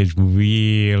comic is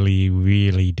really,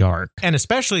 really dark. And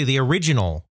especially the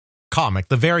original comic,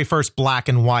 the very first black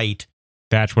and white.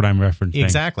 That's what I'm referencing.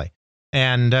 Exactly.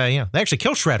 And, they actually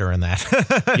kill Shredder in that.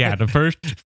 Yeah,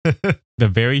 the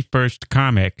very first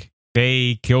comic,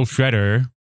 they kill Shredder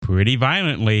pretty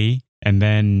violently, and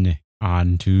then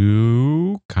on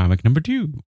to comic number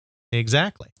 2.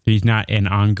 Exactly. He's not an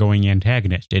ongoing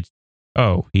antagonist. It's,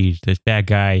 he's this bad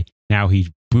guy. Now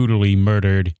he's brutally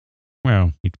murdered.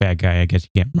 Well, he's a bad guy. I guess you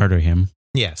can't murder him.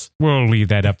 Yes. We'll leave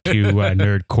that up to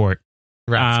Nerd Court.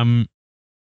 Right.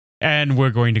 And we're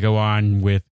going to go on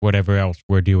with whatever else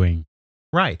we're doing.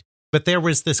 Right. But there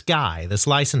was this guy, this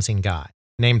licensing guy,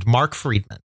 named Mark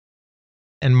Friedman.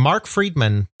 And Mark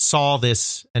Friedman saw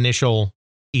this initial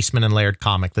Eastman and Laird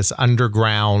comic, this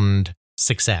underground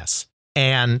success.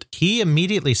 And he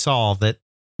immediately saw that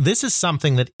this is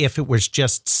something that if it was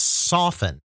just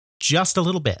softened just a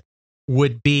little bit,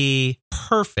 would be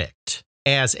perfect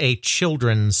as a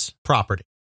children's property.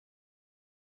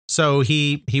 So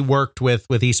he worked with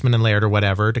Eastman and Laird or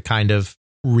whatever to kind of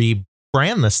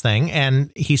rebrand this thing,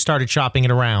 and he started shopping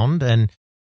it around, and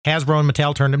Hasbro and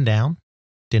Mattel turned him down.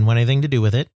 Didn't want anything to do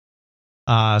with it.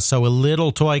 So a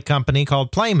little toy company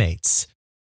called Playmates,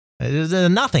 a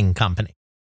nothing company,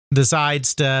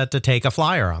 decides to take a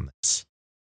flyer on this.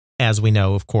 As we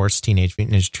know, of course, Teenage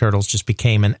Mutant Ninja Turtles just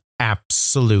became an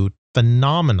absolute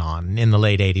phenomenon in the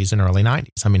late 80s and early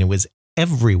 90s. I mean, it was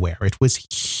everywhere. It was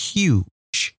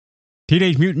huge.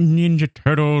 Teenage Mutant Ninja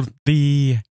Turtles,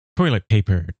 the toilet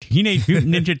paper. Teenage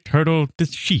Mutant Ninja Turtles, the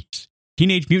sheets.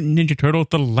 Teenage Mutant Ninja Turtles,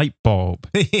 the light bulb.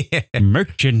 Yeah.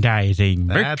 Merchandising.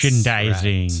 That's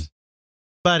right.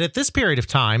 But at this period of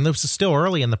time, this was still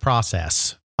early in the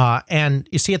process. And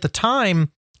you see, at the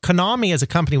time, Konami as a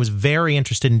company was very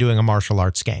interested in doing a martial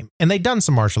arts game. And they'd done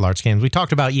some martial arts games. We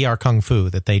talked about ER Kung Fu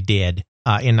that they did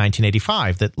in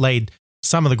 1985 that laid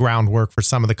some of the groundwork for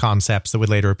some of the concepts that would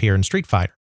later appear in Street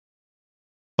Fighter.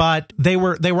 But they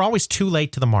were always too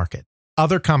late to the market.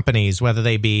 Other companies, whether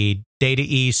they be Data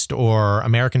East or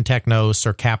American Technos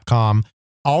or Capcom,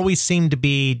 always seemed to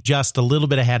be just a little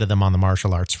bit ahead of them on the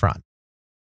martial arts front.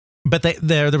 But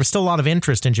there was still a lot of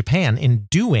interest in Japan in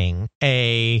doing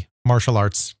a martial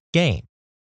arts game.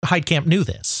 Heidkamp knew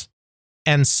this.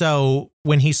 And so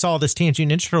when he saw this Teenage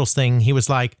Mutant Ninja Turtles thing, he was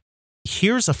like,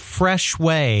 here's a fresh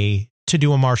way to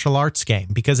do a martial arts game,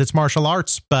 because it's martial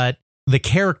arts, but the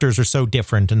characters are so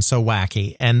different and so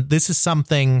wacky. And this is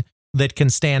something that can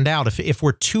stand out. If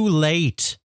we're too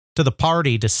late to the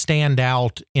party to stand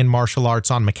out in martial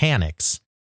arts on mechanics,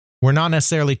 we're not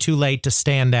necessarily too late to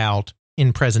stand out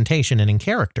in presentation and in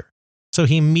character. So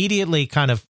he immediately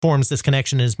kind of forms this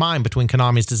connection in his mind between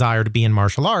Konami's desire to be in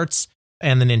martial arts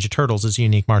and the Ninja Turtles as a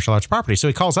unique martial arts property. So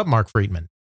he calls up Mark Friedman.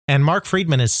 And Mark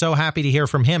Friedman is so happy to hear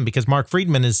from him, because Mark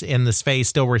Friedman is in this phase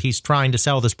still where he's trying to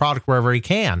sell this product wherever he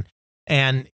can.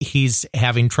 And he's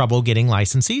having trouble getting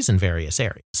licensees in various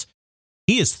areas.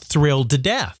 He is thrilled to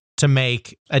death to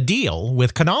make a deal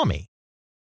with Konami.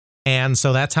 And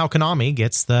so that's how Konami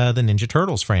gets the Ninja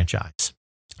Turtles franchise.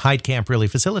 Heidkamp really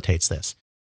facilitates this.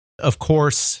 Of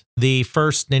course, the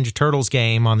first Ninja Turtles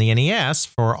game on the NES,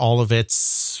 for all of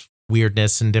its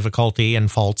weirdness and difficulty and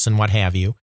faults and what have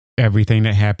you. Everything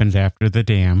that happens after the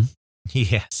dam.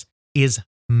 Yes, is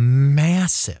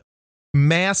massive.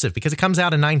 Massive, because it comes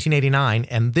out in 1989,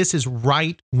 and this is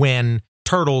right when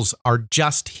Turtles are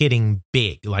just hitting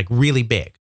big, like really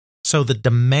big. So the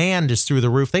demand is through the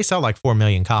roof. They sell like 4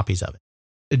 million copies of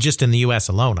it, just in the US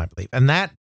alone, I believe. And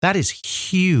that is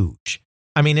huge.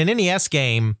 I mean, an NES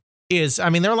game is, I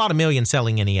mean, there are a lot of million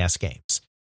selling NES games.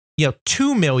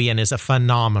 2 million is a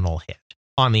phenomenal hit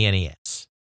on the NES.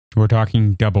 We're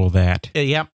talking double that.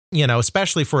 Yep.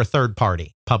 Especially for a third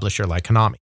party publisher like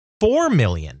Konami. 4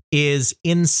 million is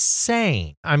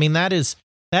insane. I mean, that is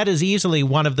easily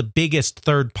one of the biggest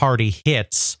third party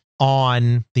hits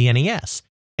on the NES.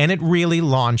 And it really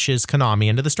launches Konami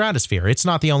into the stratosphere. It's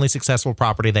not the only successful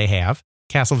property they have.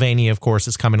 Castlevania, of course,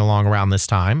 is coming along around this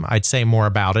time. I'd say more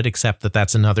about it, except that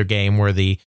that's another game where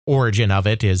the origin of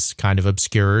it is kind of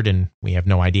obscured and we have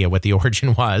no idea what the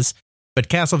origin was. But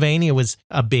Castlevania was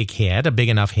a big hit, a big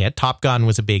enough hit. Top Gun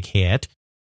was a big hit.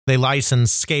 They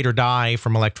licensed Skate or Die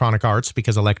from Electronic Arts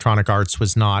because Electronic Arts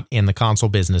was not in the console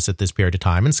business at this period of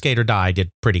time, and Skate or Die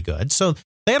did pretty good. So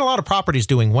they had a lot of properties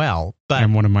doing well.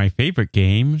 And one of my favorite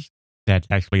games, that's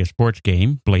actually a sports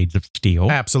game, Blades of Steel.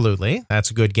 Absolutely.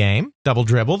 That's a good game. Double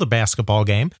Dribble, the basketball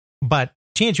game. But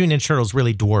Teenage Mutant Ninja Turtles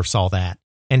really dwarfs all that.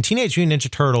 And Teenage Mutant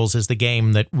Ninja Turtles is the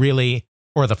game that really,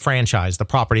 or the franchise, the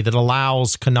property that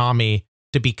allows Konami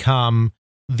to become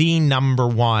the number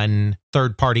one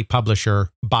third-party publisher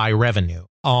by revenue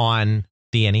on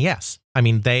the NES. I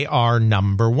mean, they are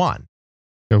number one.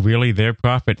 So really their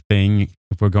profit thing,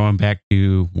 if we're going back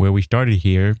to where we started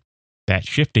here, that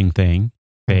shifting thing,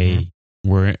 they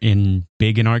were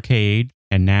big in arcade,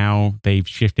 and now they've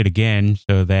shifted again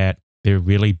so that they're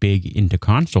really big into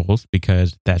consoles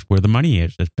because that's where the money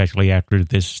is, especially after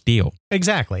this deal.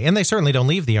 Exactly. And they certainly don't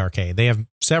leave the arcade. They have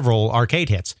several arcade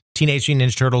hits. Teenage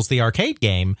Mutant Ninja Turtles, the arcade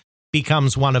game,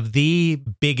 becomes one of the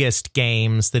biggest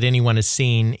games that anyone has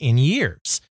seen in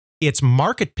years. Its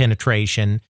market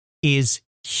penetration is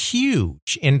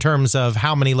huge in terms of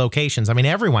how many locations. I mean,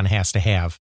 everyone has to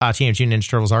have a Teenage Mutant Ninja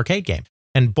Turtles arcade game.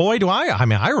 And boy, do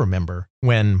I remember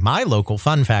when my local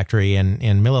Fun Factory in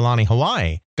Mililani,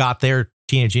 Hawaii got their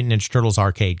Teenage Mutant Ninja Turtles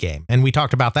arcade game. And we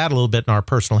talked about that a little bit in our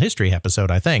personal history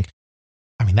episode, I think.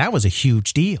 I mean, that was a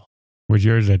huge deal. Was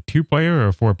yours a 2-player or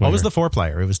a 4-player? It was the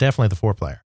 4-player. It was definitely the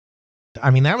 4-player. I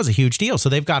mean, that was a huge deal. So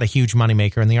they've got a huge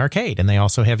moneymaker in the arcade, and they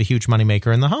also have a huge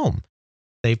moneymaker in the home.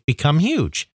 They've become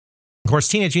huge. Of course,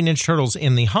 Teenage Mutant Ninja Turtles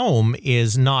in the home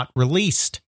is not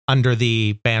released under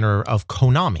the banner of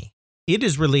Konami. It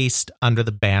is released under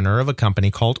the banner of a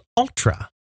company called Ultra.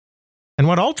 And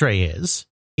what Ultra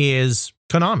is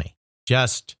Konami.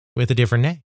 just with a different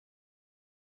name.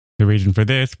 The reason for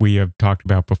this, we have talked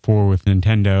about before with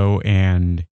Nintendo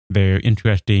and their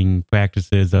interesting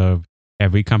practices of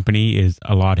every company is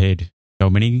allotted so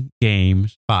many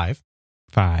games. 5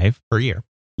 per year.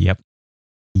 Yep.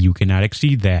 You cannot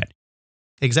exceed that.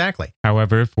 Exactly.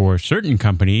 However, for certain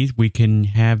companies, we can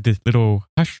have this little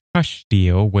hush-hush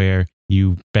deal where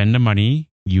you spend the money,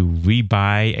 you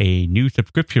rebuy a new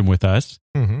subscription with us.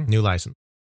 New license.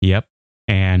 Yep.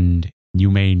 And you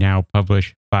may now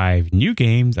publish 5 new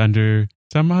games under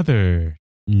some other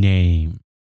name.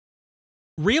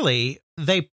 Really,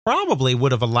 they probably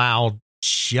would have allowed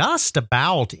just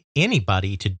about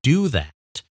anybody to do that.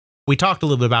 We talked a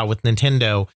little bit about with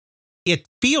Nintendo. It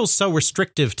feels so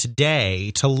restrictive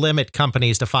today to limit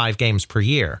companies to 5 games per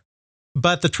year.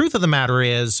 But the truth of the matter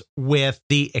is, with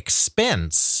the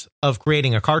expense of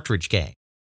creating a cartridge game,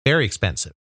 very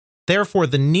expensive. Therefore,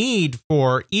 the need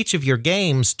for each of your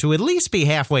games to at least be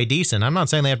halfway decent. I'm not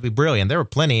saying they have to be brilliant. There were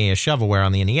plenty of shovelware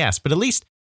on the NES, but at least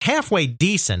halfway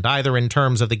decent, either in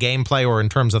terms of the gameplay or in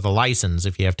terms of the license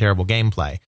if you have terrible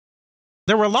gameplay.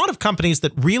 There were a lot of companies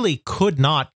that really could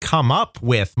not come up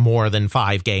with more than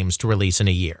 5 games to release in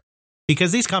a year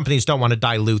because these companies don't want to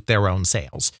dilute their own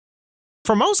sales.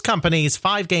 For most companies,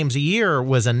 5 games a year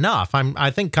was enough.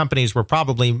 I think companies were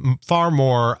probably far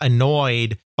more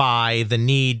annoyed by the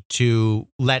need to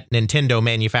let Nintendo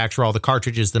manufacture all the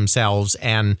cartridges themselves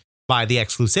and by the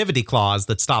exclusivity clause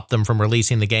that stopped them from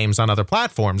releasing the games on other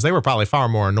platforms. They were probably far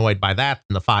more annoyed by that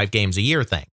than the 5 games a year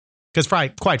thing. Because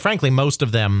quite frankly, most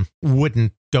of them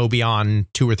wouldn't go beyond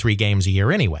 2 or 3 games a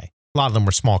year anyway. A lot of them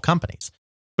were small companies.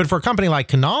 But for a company like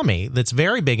Konami, that's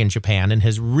very big in Japan and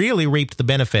has really reaped the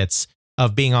benefits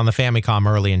of being on the Famicom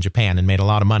early in Japan and made a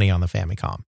lot of money on the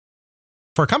Famicom.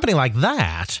 For a company like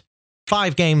that,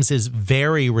 5 games is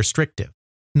very restrictive.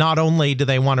 Not only do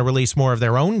they want to release more of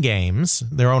their own games,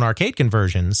 their own arcade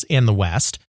conversions in the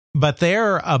West, but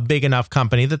they're a big enough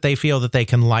company that they feel that they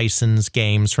can license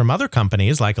games from other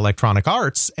companies like Electronic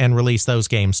Arts and release those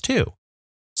games too.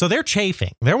 So they're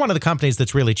chafing. They're one of the companies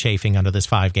that's really chafing under this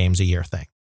 5 games a year thing.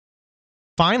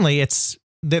 Finally,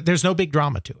 there's no big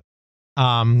drama to it.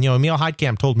 Emil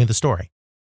Heidkamp told me the story.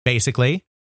 Basically,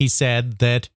 he said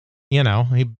that, he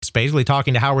was basically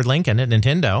talking to Howard Lincoln at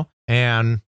Nintendo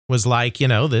and was like,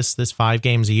 this 5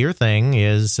 games a year thing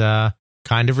is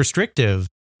kind of restrictive.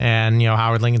 And,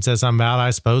 Howard Lincoln says something about, I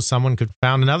suppose someone could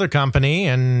found another company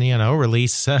and,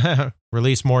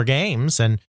 release more games.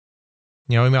 And,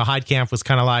 Emil Heidkamp was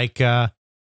kind of like, well,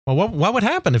 what would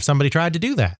happen if somebody tried to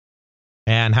do that?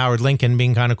 And Howard Lincoln,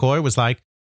 being kind of coy, was like,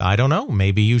 I don't know.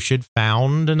 Maybe you should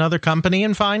found another company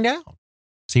and find out.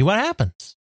 See what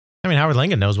happens. I mean, Howard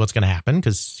Lincoln knows what's going to happen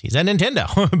because he's at Nintendo,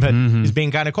 but he's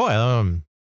being kind of coy.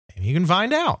 Maybe you can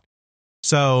find out.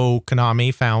 So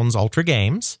Konami founds Ultra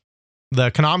Games.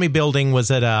 The Konami building was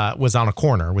on a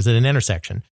corner, was at an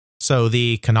intersection. So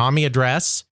the Konami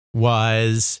address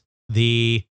was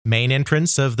the main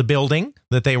entrance of the building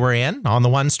that they were in on the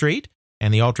one street.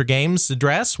 And the Ultra Games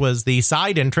address was the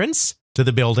side entrance to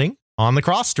the building on the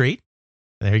cross street.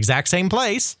 They're exact same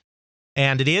place.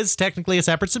 And it is technically a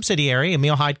separate subsidiary.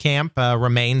 Emil Heidkamp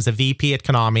remains a VP at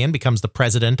Konami and becomes the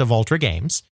president of Ultra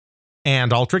Games.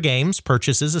 And Ultra Games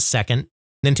purchases a second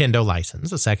Nintendo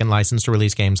license, a second license to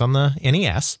release games on the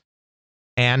NES.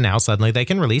 And now suddenly they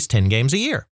can release 10 games a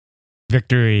year.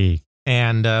 Victory.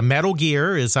 And Metal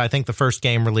Gear is, I think, the first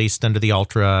game released under the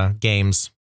Ultra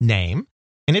Games name.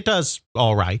 And it does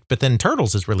all right. But then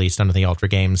Turtles is released under the Ultra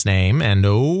Games name. And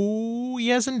oh,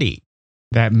 yes, indeed.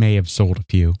 That may have sold a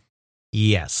few.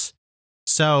 Yes.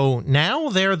 So now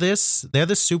they're this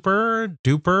super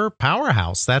duper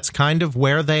powerhouse. That's kind of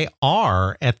where they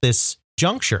are at this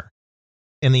juncture.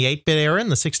 In the 8-bit era, in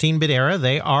the 16-bit era,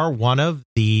 they are one of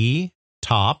the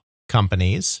top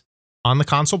companies on the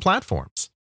console platforms.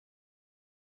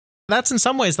 That's in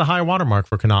some ways the high watermark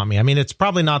for Konami. I mean, it's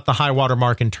probably not the high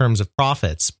watermark in terms of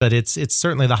profits, but it's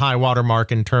certainly the high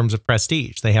watermark in terms of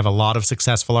prestige. They have a lot of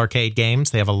successful arcade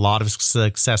games. They have a lot of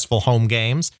successful home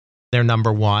games. They're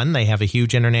number one. They have a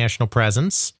huge international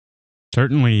presence.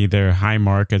 Certainly their high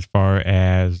mark as far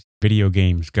as video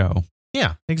games go.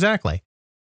 Yeah, exactly.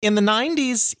 In the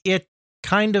 90s, it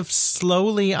kind of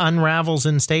slowly unravels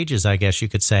in stages, I guess you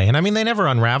could say. And I mean, they never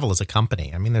unravel as a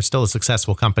company. I mean, they're still a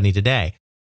successful company today.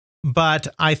 But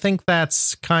I think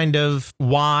that's kind of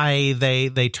why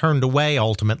they turned away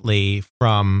ultimately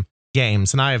from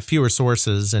games. And I have fewer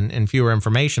sources and fewer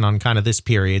information on kind of this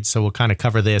period, so we'll kind of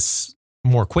cover this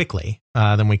more quickly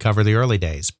than we cover the early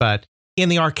days. But in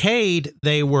the arcade,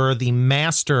 they were the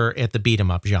master at the beat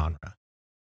 'em up genre.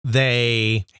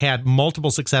 They had multiple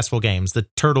successful games. The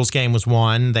Turtles game was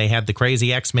one. They had the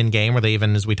crazy X-Men game where they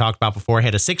even, as we talked about before,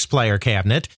 had a 6-player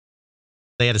cabinet.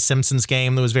 They had a Simpsons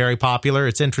game that was very popular.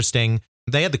 It's interesting.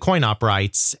 They had the coin-op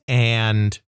rights,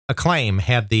 and Acclaim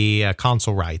had the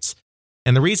console rights.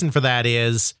 And the reason for that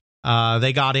is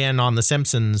they got in on the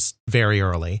Simpsons very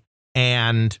early,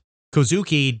 and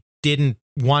Kozuki didn't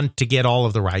want to get all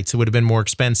of the rights. It would have been more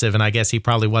expensive, and I guess he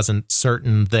probably wasn't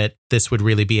certain that this would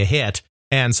really be a hit.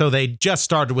 And so they just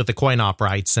started with the coin-op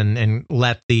rights and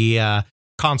let the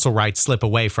console rights slip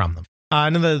away from them.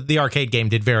 And the arcade game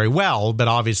did very well, but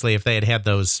obviously if they had had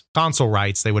those console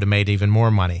rights, they would have made even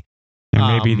more money. And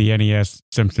maybe the NES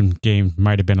Simpsons game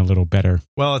might have been a little better.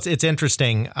 Well, it's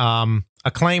interesting.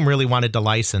 Acclaim really wanted to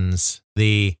license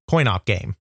the coin-op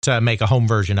game to make a home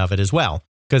version of it as well,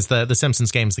 because the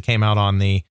Simpsons games that came out on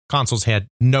the consoles had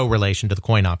no relation to the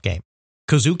coin-op game.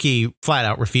 Kozuki flat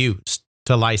out refused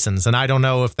to license, and I don't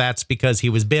know if that's because he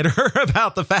was bitter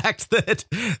about the fact that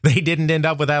they didn't end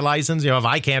up with that license. You know, if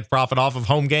I can't profit off of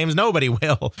home games, nobody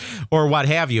will, or what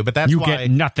have you. But that's you why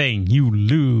get nothing, you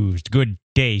lose. Good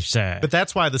day, sir. But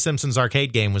that's why the Simpsons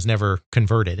arcade game was never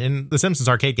converted. And the Simpsons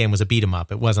arcade game was a beat 'em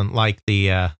up. It wasn't like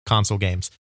the console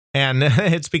games. And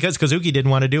it's because Kozuki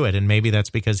didn't want to do it. And maybe that's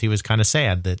because he was kind of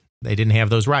sad that they didn't have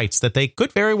those rights that they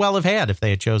could very well have had if they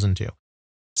had chosen to.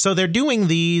 So they're doing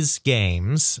these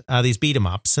games, these beat 'em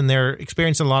ups, and they're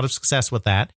experiencing a lot of success with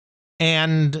that.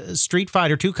 And Street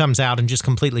Fighter 2 comes out and just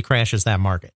completely crashes that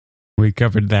market. We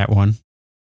covered that one.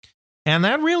 And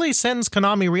that really sends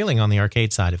Konami reeling on the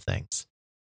arcade side of things.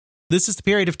 This is the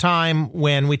period of time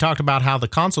when we talked about how the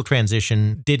console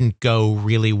transition didn't go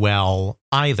really well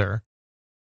either.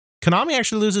 Konami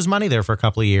actually loses money there for a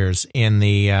couple of years in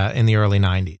the early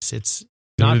 90s. It's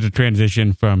not the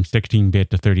transition from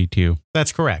 16-bit to 32.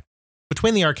 That's correct.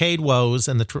 Between the arcade woes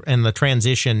and the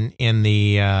transition in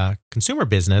the consumer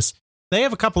business, they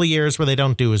have a couple of years where they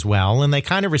don't do as well, and they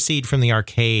kind of recede from the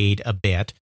arcade a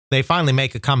bit. They finally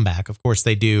make a comeback. Of course,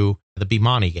 they do the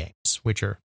Bimani games, which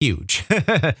are huge.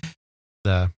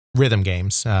 The rhythm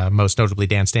games, most notably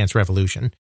Dance Dance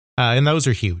Revolution. And those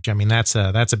are huge. I mean, that's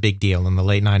a big deal in the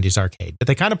late 90s arcade. But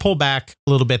they kind of pull back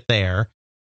a little bit there.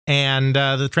 And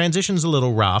the transition's a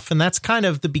little rough. And that's kind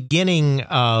of the beginning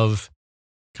of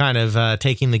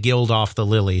taking the gild off the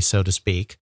lily, so to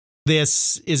speak.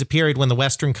 This is a period when the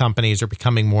Western companies are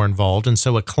becoming more involved. And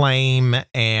so Acclaim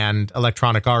and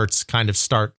Electronic Arts kind of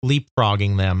start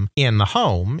leapfrogging them in the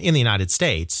home in the United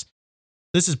States.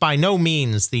 This is by no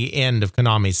means the end of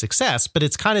Konami's success, but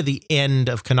it's kind of the end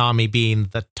of Konami being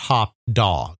the top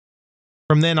dog.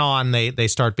 From then on, they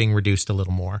start being reduced a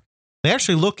little more. They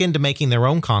actually look into making their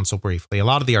own console briefly. A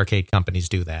lot of the arcade companies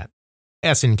do that.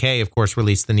 SNK, of course,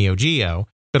 released the Neo Geo,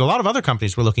 but a lot of other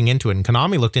companies were looking into it, and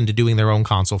Konami looked into doing their own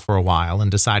console for a while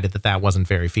and decided that that wasn't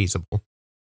very feasible.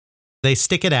 They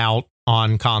stick it out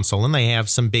on console, and they have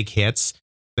some big hits.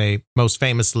 They most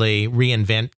famously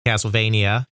reinvent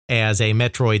Castlevania as a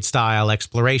Metroid-style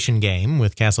exploration game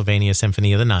with Castlevania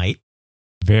Symphony of the Night.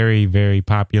 Very, very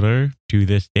popular to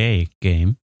this day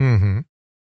game. Mm-hmm.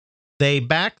 They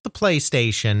backed the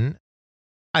PlayStation,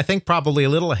 I think probably a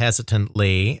little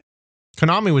hesitantly.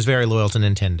 Konami was very loyal to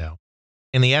Nintendo.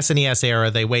 In the SNES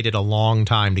era, they waited a long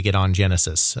time to get on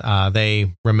Genesis.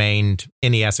 They remained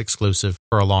NES exclusive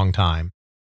for a long time.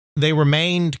 They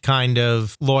remained kind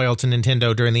of loyal to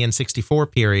Nintendo during the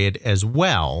N64 period as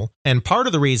well. And part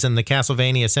of the reason the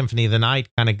Castlevania Symphony of the Night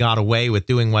kind of got away with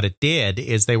doing what it did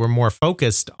is they were more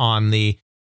focused on the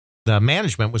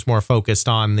management was more focused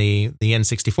on the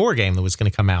N64 game that was going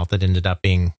to come out that ended up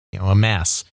being, a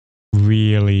mess.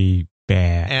 Really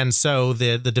bad. And so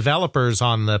the developers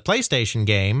on the PlayStation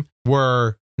game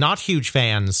were not huge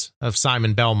fans of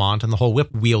Simon Belmont and the whole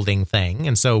whip-wielding thing,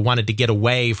 and so wanted to get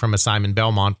away from a Simon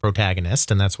Belmont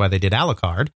protagonist, and that's why they did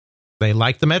Alucard. They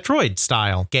liked the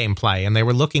Metroid-style gameplay, and they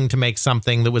were looking to make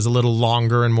something that was a little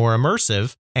longer and more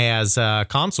immersive as a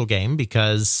console game,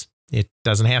 because it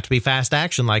doesn't have to be fast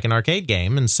action like an arcade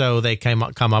game, and so they come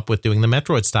up with doing the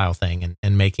Metroid-style thing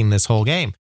and making this whole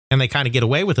game. And they kind of get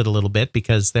away with it a little bit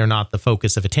because they're not the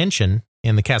focus of attention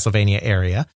in the Castlevania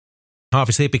area.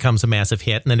 Obviously, it becomes a massive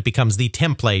hit, and then it becomes the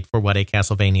template for what a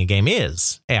Castlevania game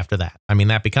is after that. I mean,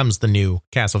 that becomes the new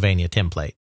Castlevania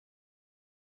template.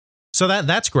 So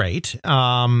that's great.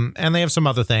 And they have some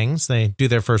other things. They do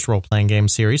their first role-playing game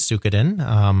series,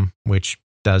 Suikoden, which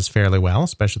does fairly well,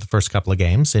 especially the first couple of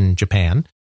games in Japan.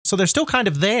 So they're still kind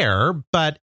of there,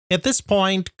 but at this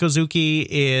point, Kozuki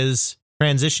is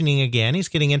transitioning again. He's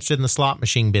getting interested in the slot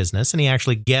machine business, and he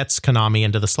actually gets Konami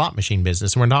into the slot machine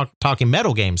business. And we're not talking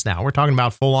metal games now. We're talking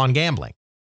about full-on gambling.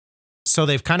 So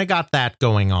they've kind of got that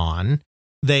going on.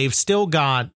 they've still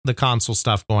got the console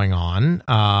stuff going on.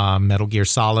 Metal Gear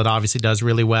Solid obviously does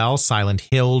really well. Silent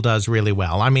Hill does really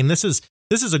well. I mean, this is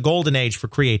a golden age for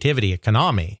creativity at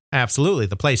Konami. Absolutely,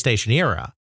 the PlayStation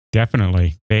era.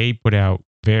 Definitely. They put out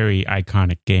very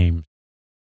iconic games.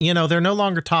 You know, they're no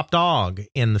longer top dog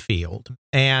in the field.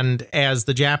 And as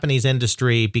the Japanese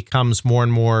industry becomes more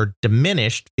and more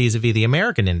diminished vis-a-vis the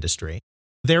American industry,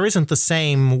 there isn't the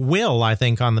same will, I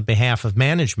think, on the behalf of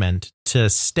management to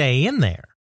stay in there.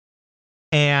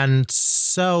 And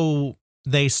so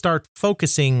they start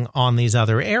focusing on these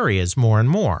other areas more and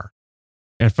more.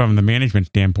 And from the management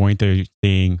standpoint, they're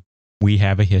saying we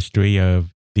have a history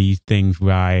of these things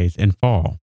rise and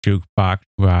fall. Jukebox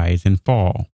rise and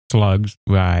fall. Slugs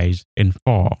rise and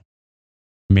fall.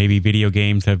 Maybe video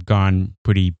games have gone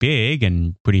pretty big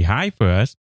and pretty high for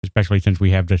us, especially since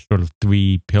we have this sort of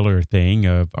 3-pillar thing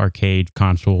of arcade,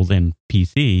 consoles, and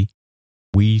PC.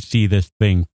 We see this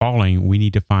thing falling. We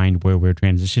need to find where we're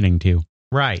transitioning to.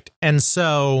 Right. And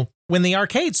so when the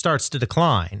arcade starts to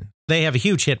decline, they have a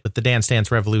huge hit with the Dance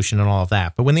Dance Revolution and all of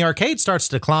that. But when the arcade starts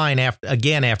to decline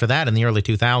after that in the early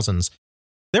 2000s,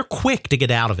 they're quick to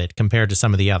get out of it compared to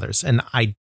some of the others. And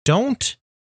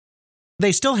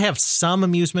they still have some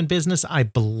amusement business, I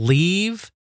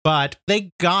believe, but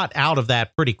they got out of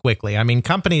that pretty quickly. I mean,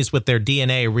 companies with their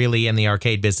DNA really in the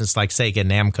arcade business, like Sega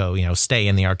and Namco, stay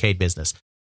in the arcade business.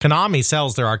 Konami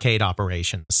sells their arcade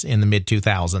operations in the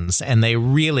mid-2000s, and they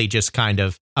really just kind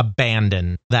of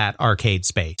abandon that arcade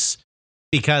space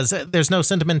because there's no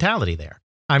sentimentality there.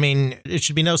 I mean, it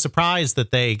should be no surprise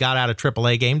that they got out of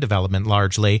AAA game development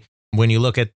largely when you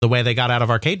look at the way they got out of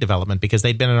arcade development, because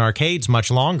they'd been in arcades much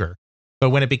longer. But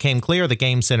when it became clear the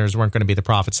game centers weren't going to be the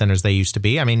profit centers they used to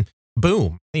be, I mean,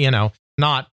 boom,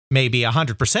 not maybe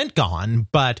 100% gone,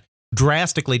 but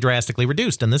drastically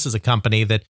reduced. And this is a company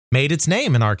that made its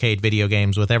name in arcade video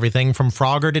games with everything from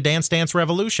Frogger to Dance Dance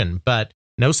Revolution, but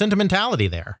no sentimentality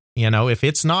there. If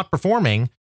it's not performing,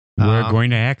 we're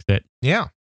going to exit. Yeah.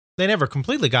 They never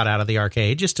completely got out of the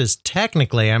arcade, just as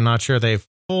technically I'm not sure they've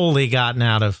fully gotten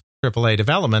out of AAA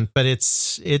development, but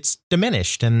it's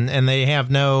diminished and they have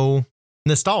no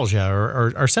nostalgia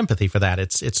or sympathy for that.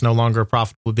 It's no longer a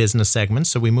profitable business segment,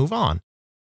 so we move on.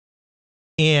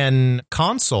 In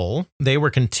console, they were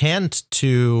content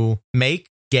to make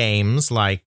games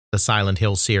like the Silent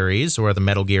Hill series or the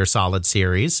Metal Gear Solid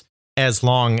series, as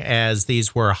long as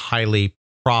these were highly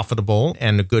profitable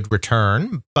and a good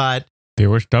return, but they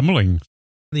were stumbling.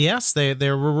 Yes,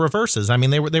 there were reverses. I mean,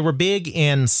 they were big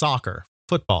in soccer,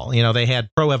 football. They had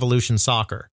Pro Evolution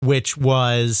Soccer, which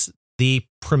was the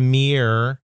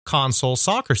premier console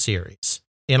soccer series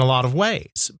in a lot of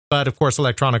ways. But of course,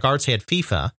 Electronic Arts had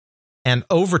FIFA. And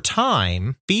over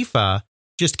time, FIFA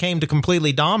just came to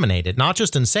completely dominate it, not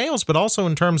just in sales, but also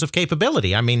in terms of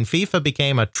capability. I mean, FIFA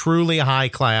became a truly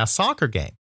high-class soccer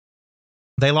game.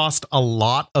 They lost a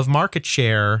lot of market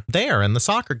share there in the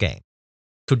soccer game.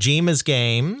 Kojima's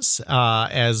games,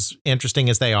 as interesting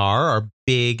as they are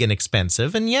big and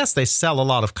expensive. And yes, they sell a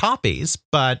lot of copies,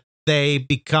 but they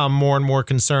become more and more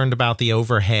concerned about the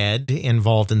overhead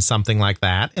involved in something like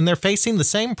that. And they're facing the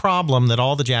same problem that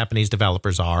all the Japanese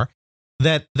developers are,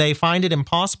 that they find it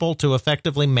impossible to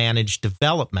effectively manage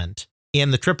development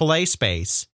in the AAA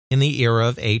space in the era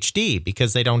of HD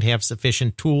because they don't have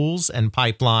sufficient tools and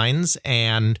pipelines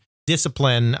and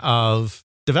discipline of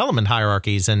development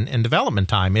hierarchies and development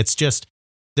time. It's just,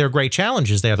 there are great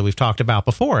challenges there that we've talked about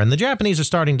before, and the Japanese are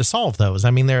starting to solve those.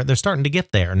 I mean, they're starting to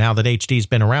get there now that HD's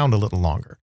been around a little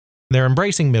longer. They're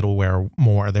embracing middleware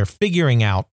more. They're figuring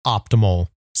out optimal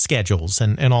schedules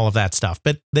and all of that stuff,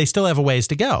 but they still have a ways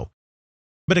to go.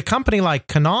 But a company like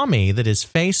Konami that is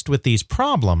faced with these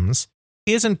problems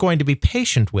isn't going to be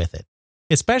patient with it,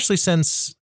 especially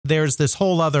since there's this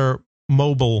whole other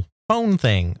mobile phone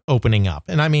thing opening up.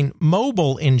 And I mean,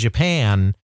 mobile in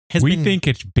Japan has We think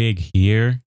it's big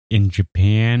here. In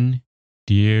Japan,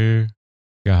 dear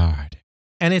God.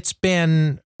 And it's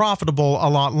been profitable a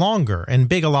lot longer and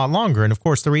big a lot longer. And of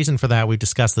course, the reason for that, we've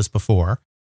discussed this before,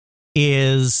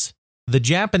 is the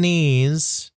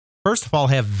Japanese, first of all,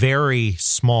 have very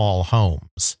small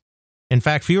homes. In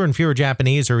fact, fewer and fewer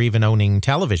Japanese are even owning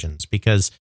televisions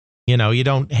because, you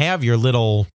don't have your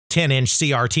little 10-inch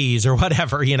CRTs or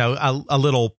whatever, a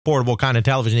little portable kind of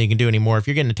television you can do anymore. If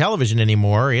you're getting a television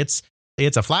anymore, it's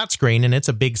a flat screen and it's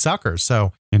a big sucker.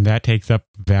 And that takes up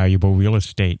valuable real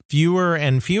estate. Fewer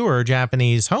and fewer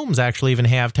Japanese homes actually even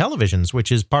have televisions, which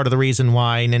is part of the reason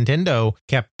why Nintendo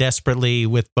kept desperately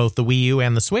with both the Wii U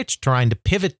and the Switch trying to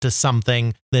pivot to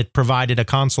something that provided a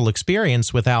console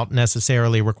experience without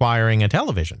necessarily requiring a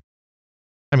television.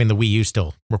 I mean, the Wii U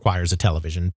still requires a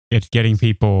television. It's getting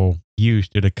people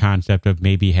used to the concept of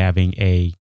maybe having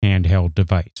a handheld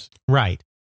device. Right.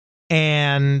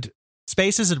 And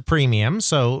space is at a premium,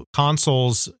 so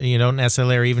consoles, you don't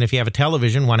necessarily, even if you have a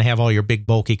television, want to have all your big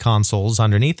bulky consoles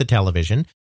underneath the television.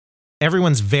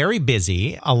 Everyone's very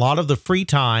busy. A lot of the free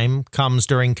time comes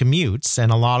during commutes,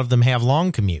 and a lot of them have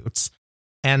long commutes.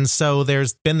 And so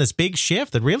there's been this big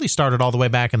shift that really started all the way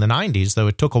back in the 90s, though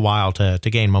it took a while to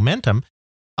gain momentum,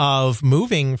 of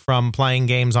moving from playing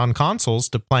games on consoles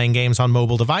to playing games on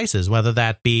mobile devices, whether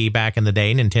that be back in the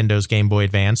day Nintendo's Game Boy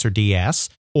Advance or DS,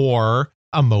 or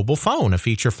a mobile phone, a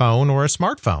feature phone, or a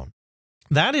smartphone.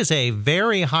 That is a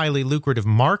very highly lucrative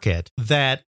market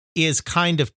that is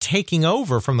kind of taking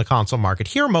over from the console market.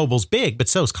 Here, mobile's big, but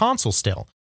so is console still.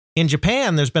 In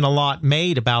Japan, there's been a lot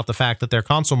made about the fact that their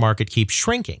console market keeps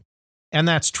shrinking. And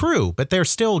that's true, but they're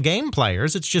still game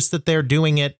players. It's just that they're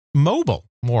doing it mobile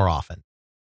more often.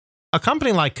 A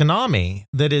company like Konami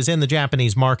that is in the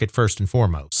Japanese market first and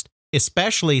foremost,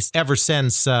 especially ever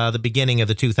since the beginning of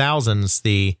the 2000s,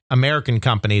 the American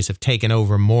companies have taken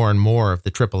over more and more of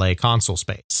the AAA console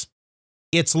space.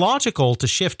 It's logical to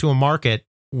shift to a market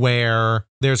where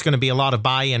there's going to be a lot of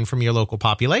buy-in from your local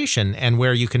population and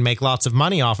where you can make lots of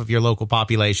money off of your local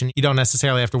population. You don't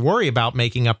necessarily have to worry about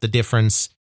making up the difference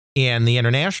in the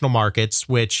international markets,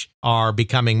 which are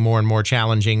becoming more and more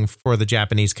challenging for the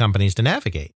Japanese companies to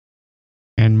navigate.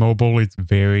 And mobile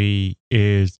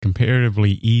is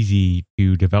comparatively easy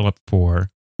to develop for.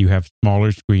 You have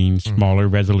smaller screens, smaller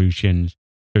resolutions,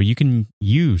 so you can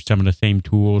use some of the same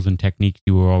tools and techniques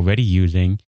you were already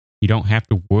using. You don't have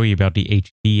to worry about the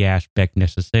HD aspect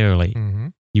necessarily.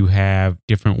 You have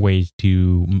different ways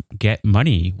to get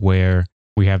money, where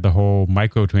we have the whole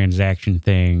microtransaction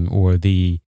thing or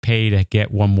the pay to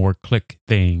get one more click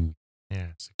thing.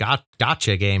 Yes,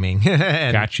 gotcha gaming.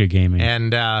 Gotcha gaming.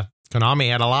 And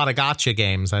Konami had a lot of gotcha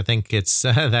games. I think it's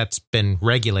that's been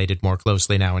regulated more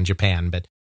closely now in Japan. But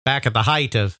back at the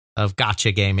height of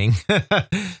gotcha gaming,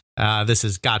 this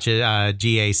is gotcha,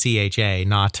 Gacha,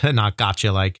 not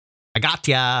gotcha like I got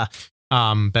ya.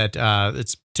 But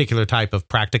it's a particular type of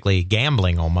practically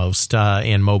gambling almost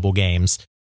in mobile games.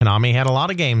 Konami had a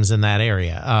lot of games in that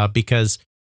area because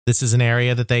this is an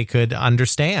area that they could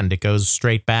understand. It goes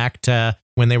straight back to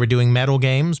when they were doing metal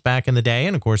games back in the day.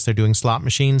 And of course, they're doing slot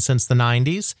machines since the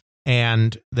 90s.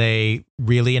 And they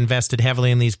really invested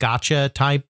heavily in these gotcha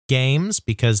type games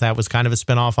because that was kind of a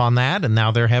spinoff on that. And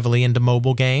now they're heavily into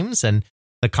mobile games. And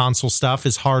the console stuff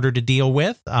is harder to deal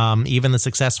with. Even the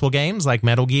successful games like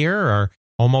Metal Gear are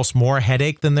almost more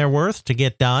headache than they're worth to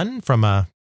get done from a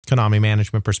Konami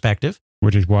management perspective.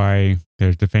 Which is why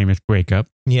there's the famous breakup.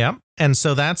 Yeah. And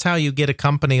so that's how you get a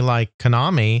company like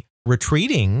Konami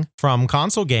retreating from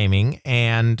console gaming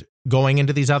and going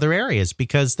into these other areas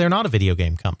because they're not a video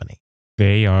game company.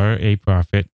 They are a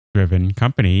profit-driven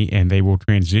company, and they will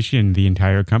transition the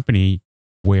entire company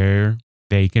where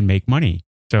they can make money.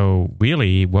 So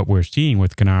really what we're seeing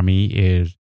with Konami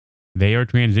is they are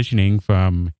transitioning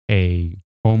from a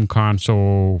home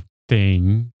console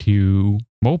thing to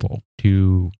mobile,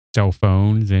 to cell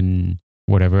phones and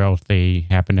whatever else they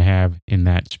happen to have in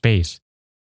that space.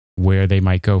 Where they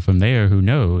might go from there, who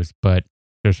knows? But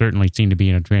there certainly seem to be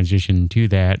in a transition to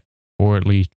that, or at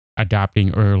least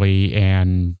adopting early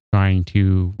and trying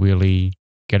to really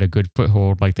get a good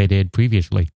foothold like they did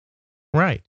previously.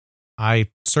 Right. I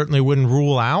certainly wouldn't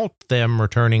rule out them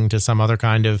returning to some other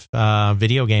kind of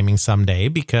video gaming someday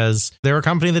because they're a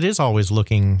company that is always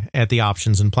looking at the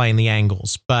options and playing the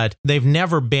angles, but they've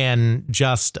never been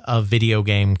just a video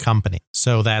game company.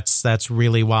 So that's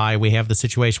really why we have the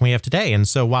situation we have today. And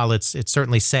so while it's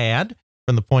certainly sad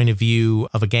from the point of view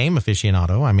of a game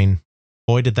aficionado, I mean,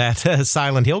 boy, did that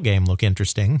Silent Hill game look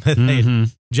interesting that they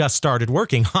just started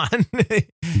working on.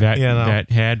 That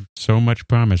had so much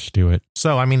promise to it.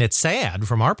 So, I mean, it's sad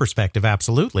from our perspective,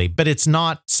 absolutely, but it's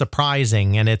not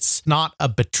surprising and it's not a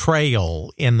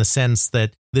betrayal in the sense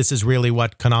that this is really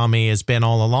what Konami has been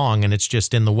all along. And it's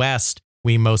just in the West,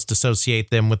 we most associate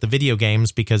them with the video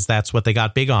games because that's what they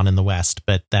got big on in the West.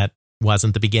 But that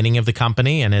wasn't the beginning of the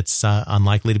company and it's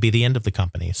unlikely to be the end of the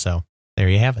company. So there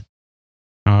you have it.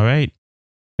 All right.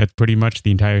 That's pretty much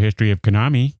the entire history of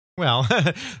Konami. Well,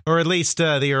 or at least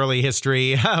the early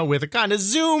history with a kind of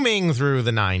zooming through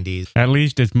the 90s. At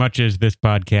least as much as this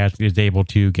podcast is able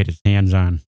to get its hands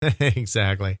on.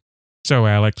 Exactly. So,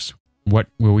 Alex, what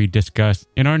will we discuss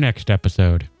in our next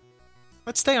episode?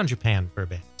 Let's stay on Japan for a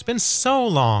bit. It's been so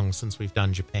long since we've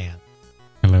done Japan.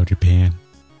 Hello, Japan.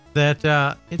 That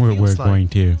we're going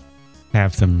to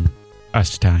have some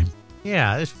us time.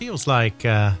 Yeah, it feels like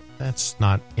that's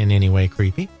not in any way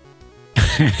creepy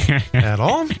at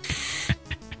all.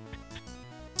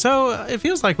 So it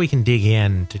feels like we can dig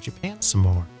into Japan some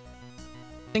more.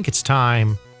 I think it's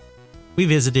time we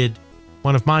visited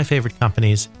one of my favorite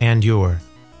companies and your.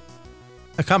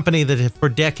 A company that for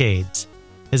decades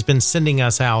has been sending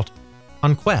us out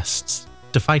on quests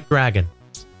to fight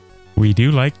dragons. We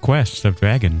do like quests of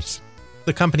dragons.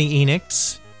 The company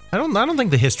Enix, I don't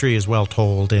think the history is well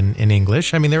told in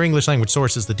English. I mean, there are English language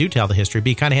sources that do tell the history, but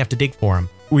you kind of have to dig for them.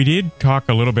 We did talk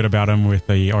a little bit about them with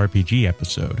the RPG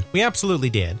episode. We absolutely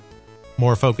did.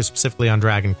 More focused specifically on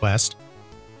Dragon Quest.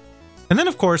 And then,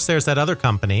 of course, there's that other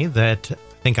company that I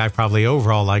think I probably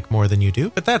overall like more than you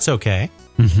do, but that's okay.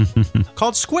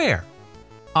 Called Square.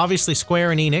 Obviously,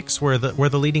 Square and Enix were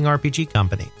the leading RPG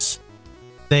companies.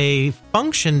 They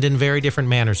functioned in very different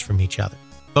manners from each other.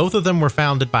 Both of them were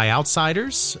founded by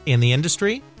outsiders in the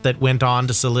industry that went on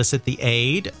to solicit the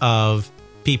aid of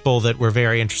people that were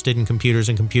very interested in computers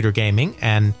and computer gaming,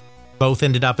 and both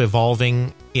ended up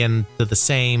evolving into the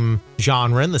same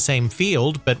genre in the same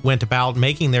field, but went about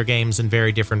making their games in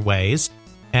very different ways.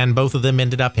 And both of them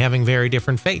ended up having very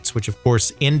different fates, which of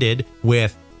course ended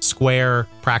with Square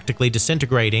practically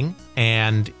disintegrating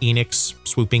and Enix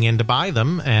swooping in to buy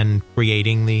them and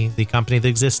creating the company that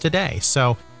exists today.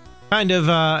 So kind of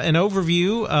an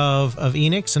overview of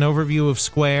Enix, an overview of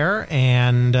Square,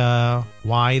 and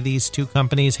why these two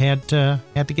companies had to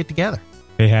get together.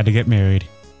 They had to get married.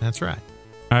 That's right.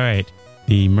 All right.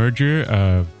 The merger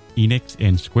of Enix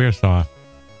and Squaresoft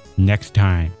next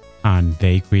time on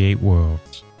They Create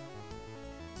Worlds.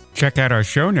 Check out our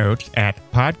show notes at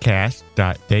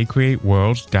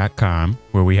podcast.theycreateworlds.com,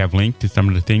 where we have links to some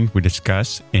of the things we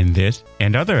discuss in this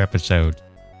and other episodes.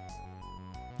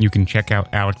 You can check out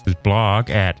Alex's blog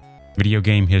at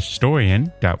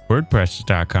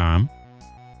videogamehistorian.wordpress.com.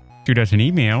 Shoot us an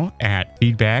email at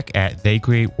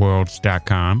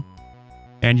feedback@theycreateworlds.com.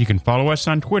 And you can follow us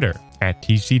on Twitter at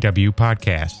TCW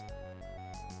Podcast.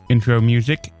 Intro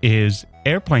music is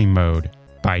Airplane Mode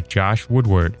by Josh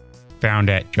Woodward, found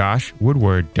at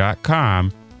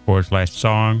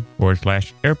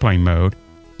joshwoodward.com/song/airplane mode,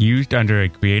 used under a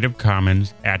Creative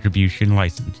Commons Attribution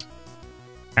license.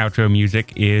 Outro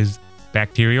music is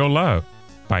Bacterial Love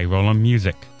by Roland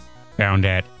Music, found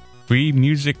at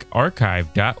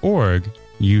freemusicarchive.org,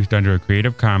 used under a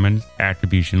Creative Commons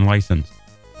Attribution license.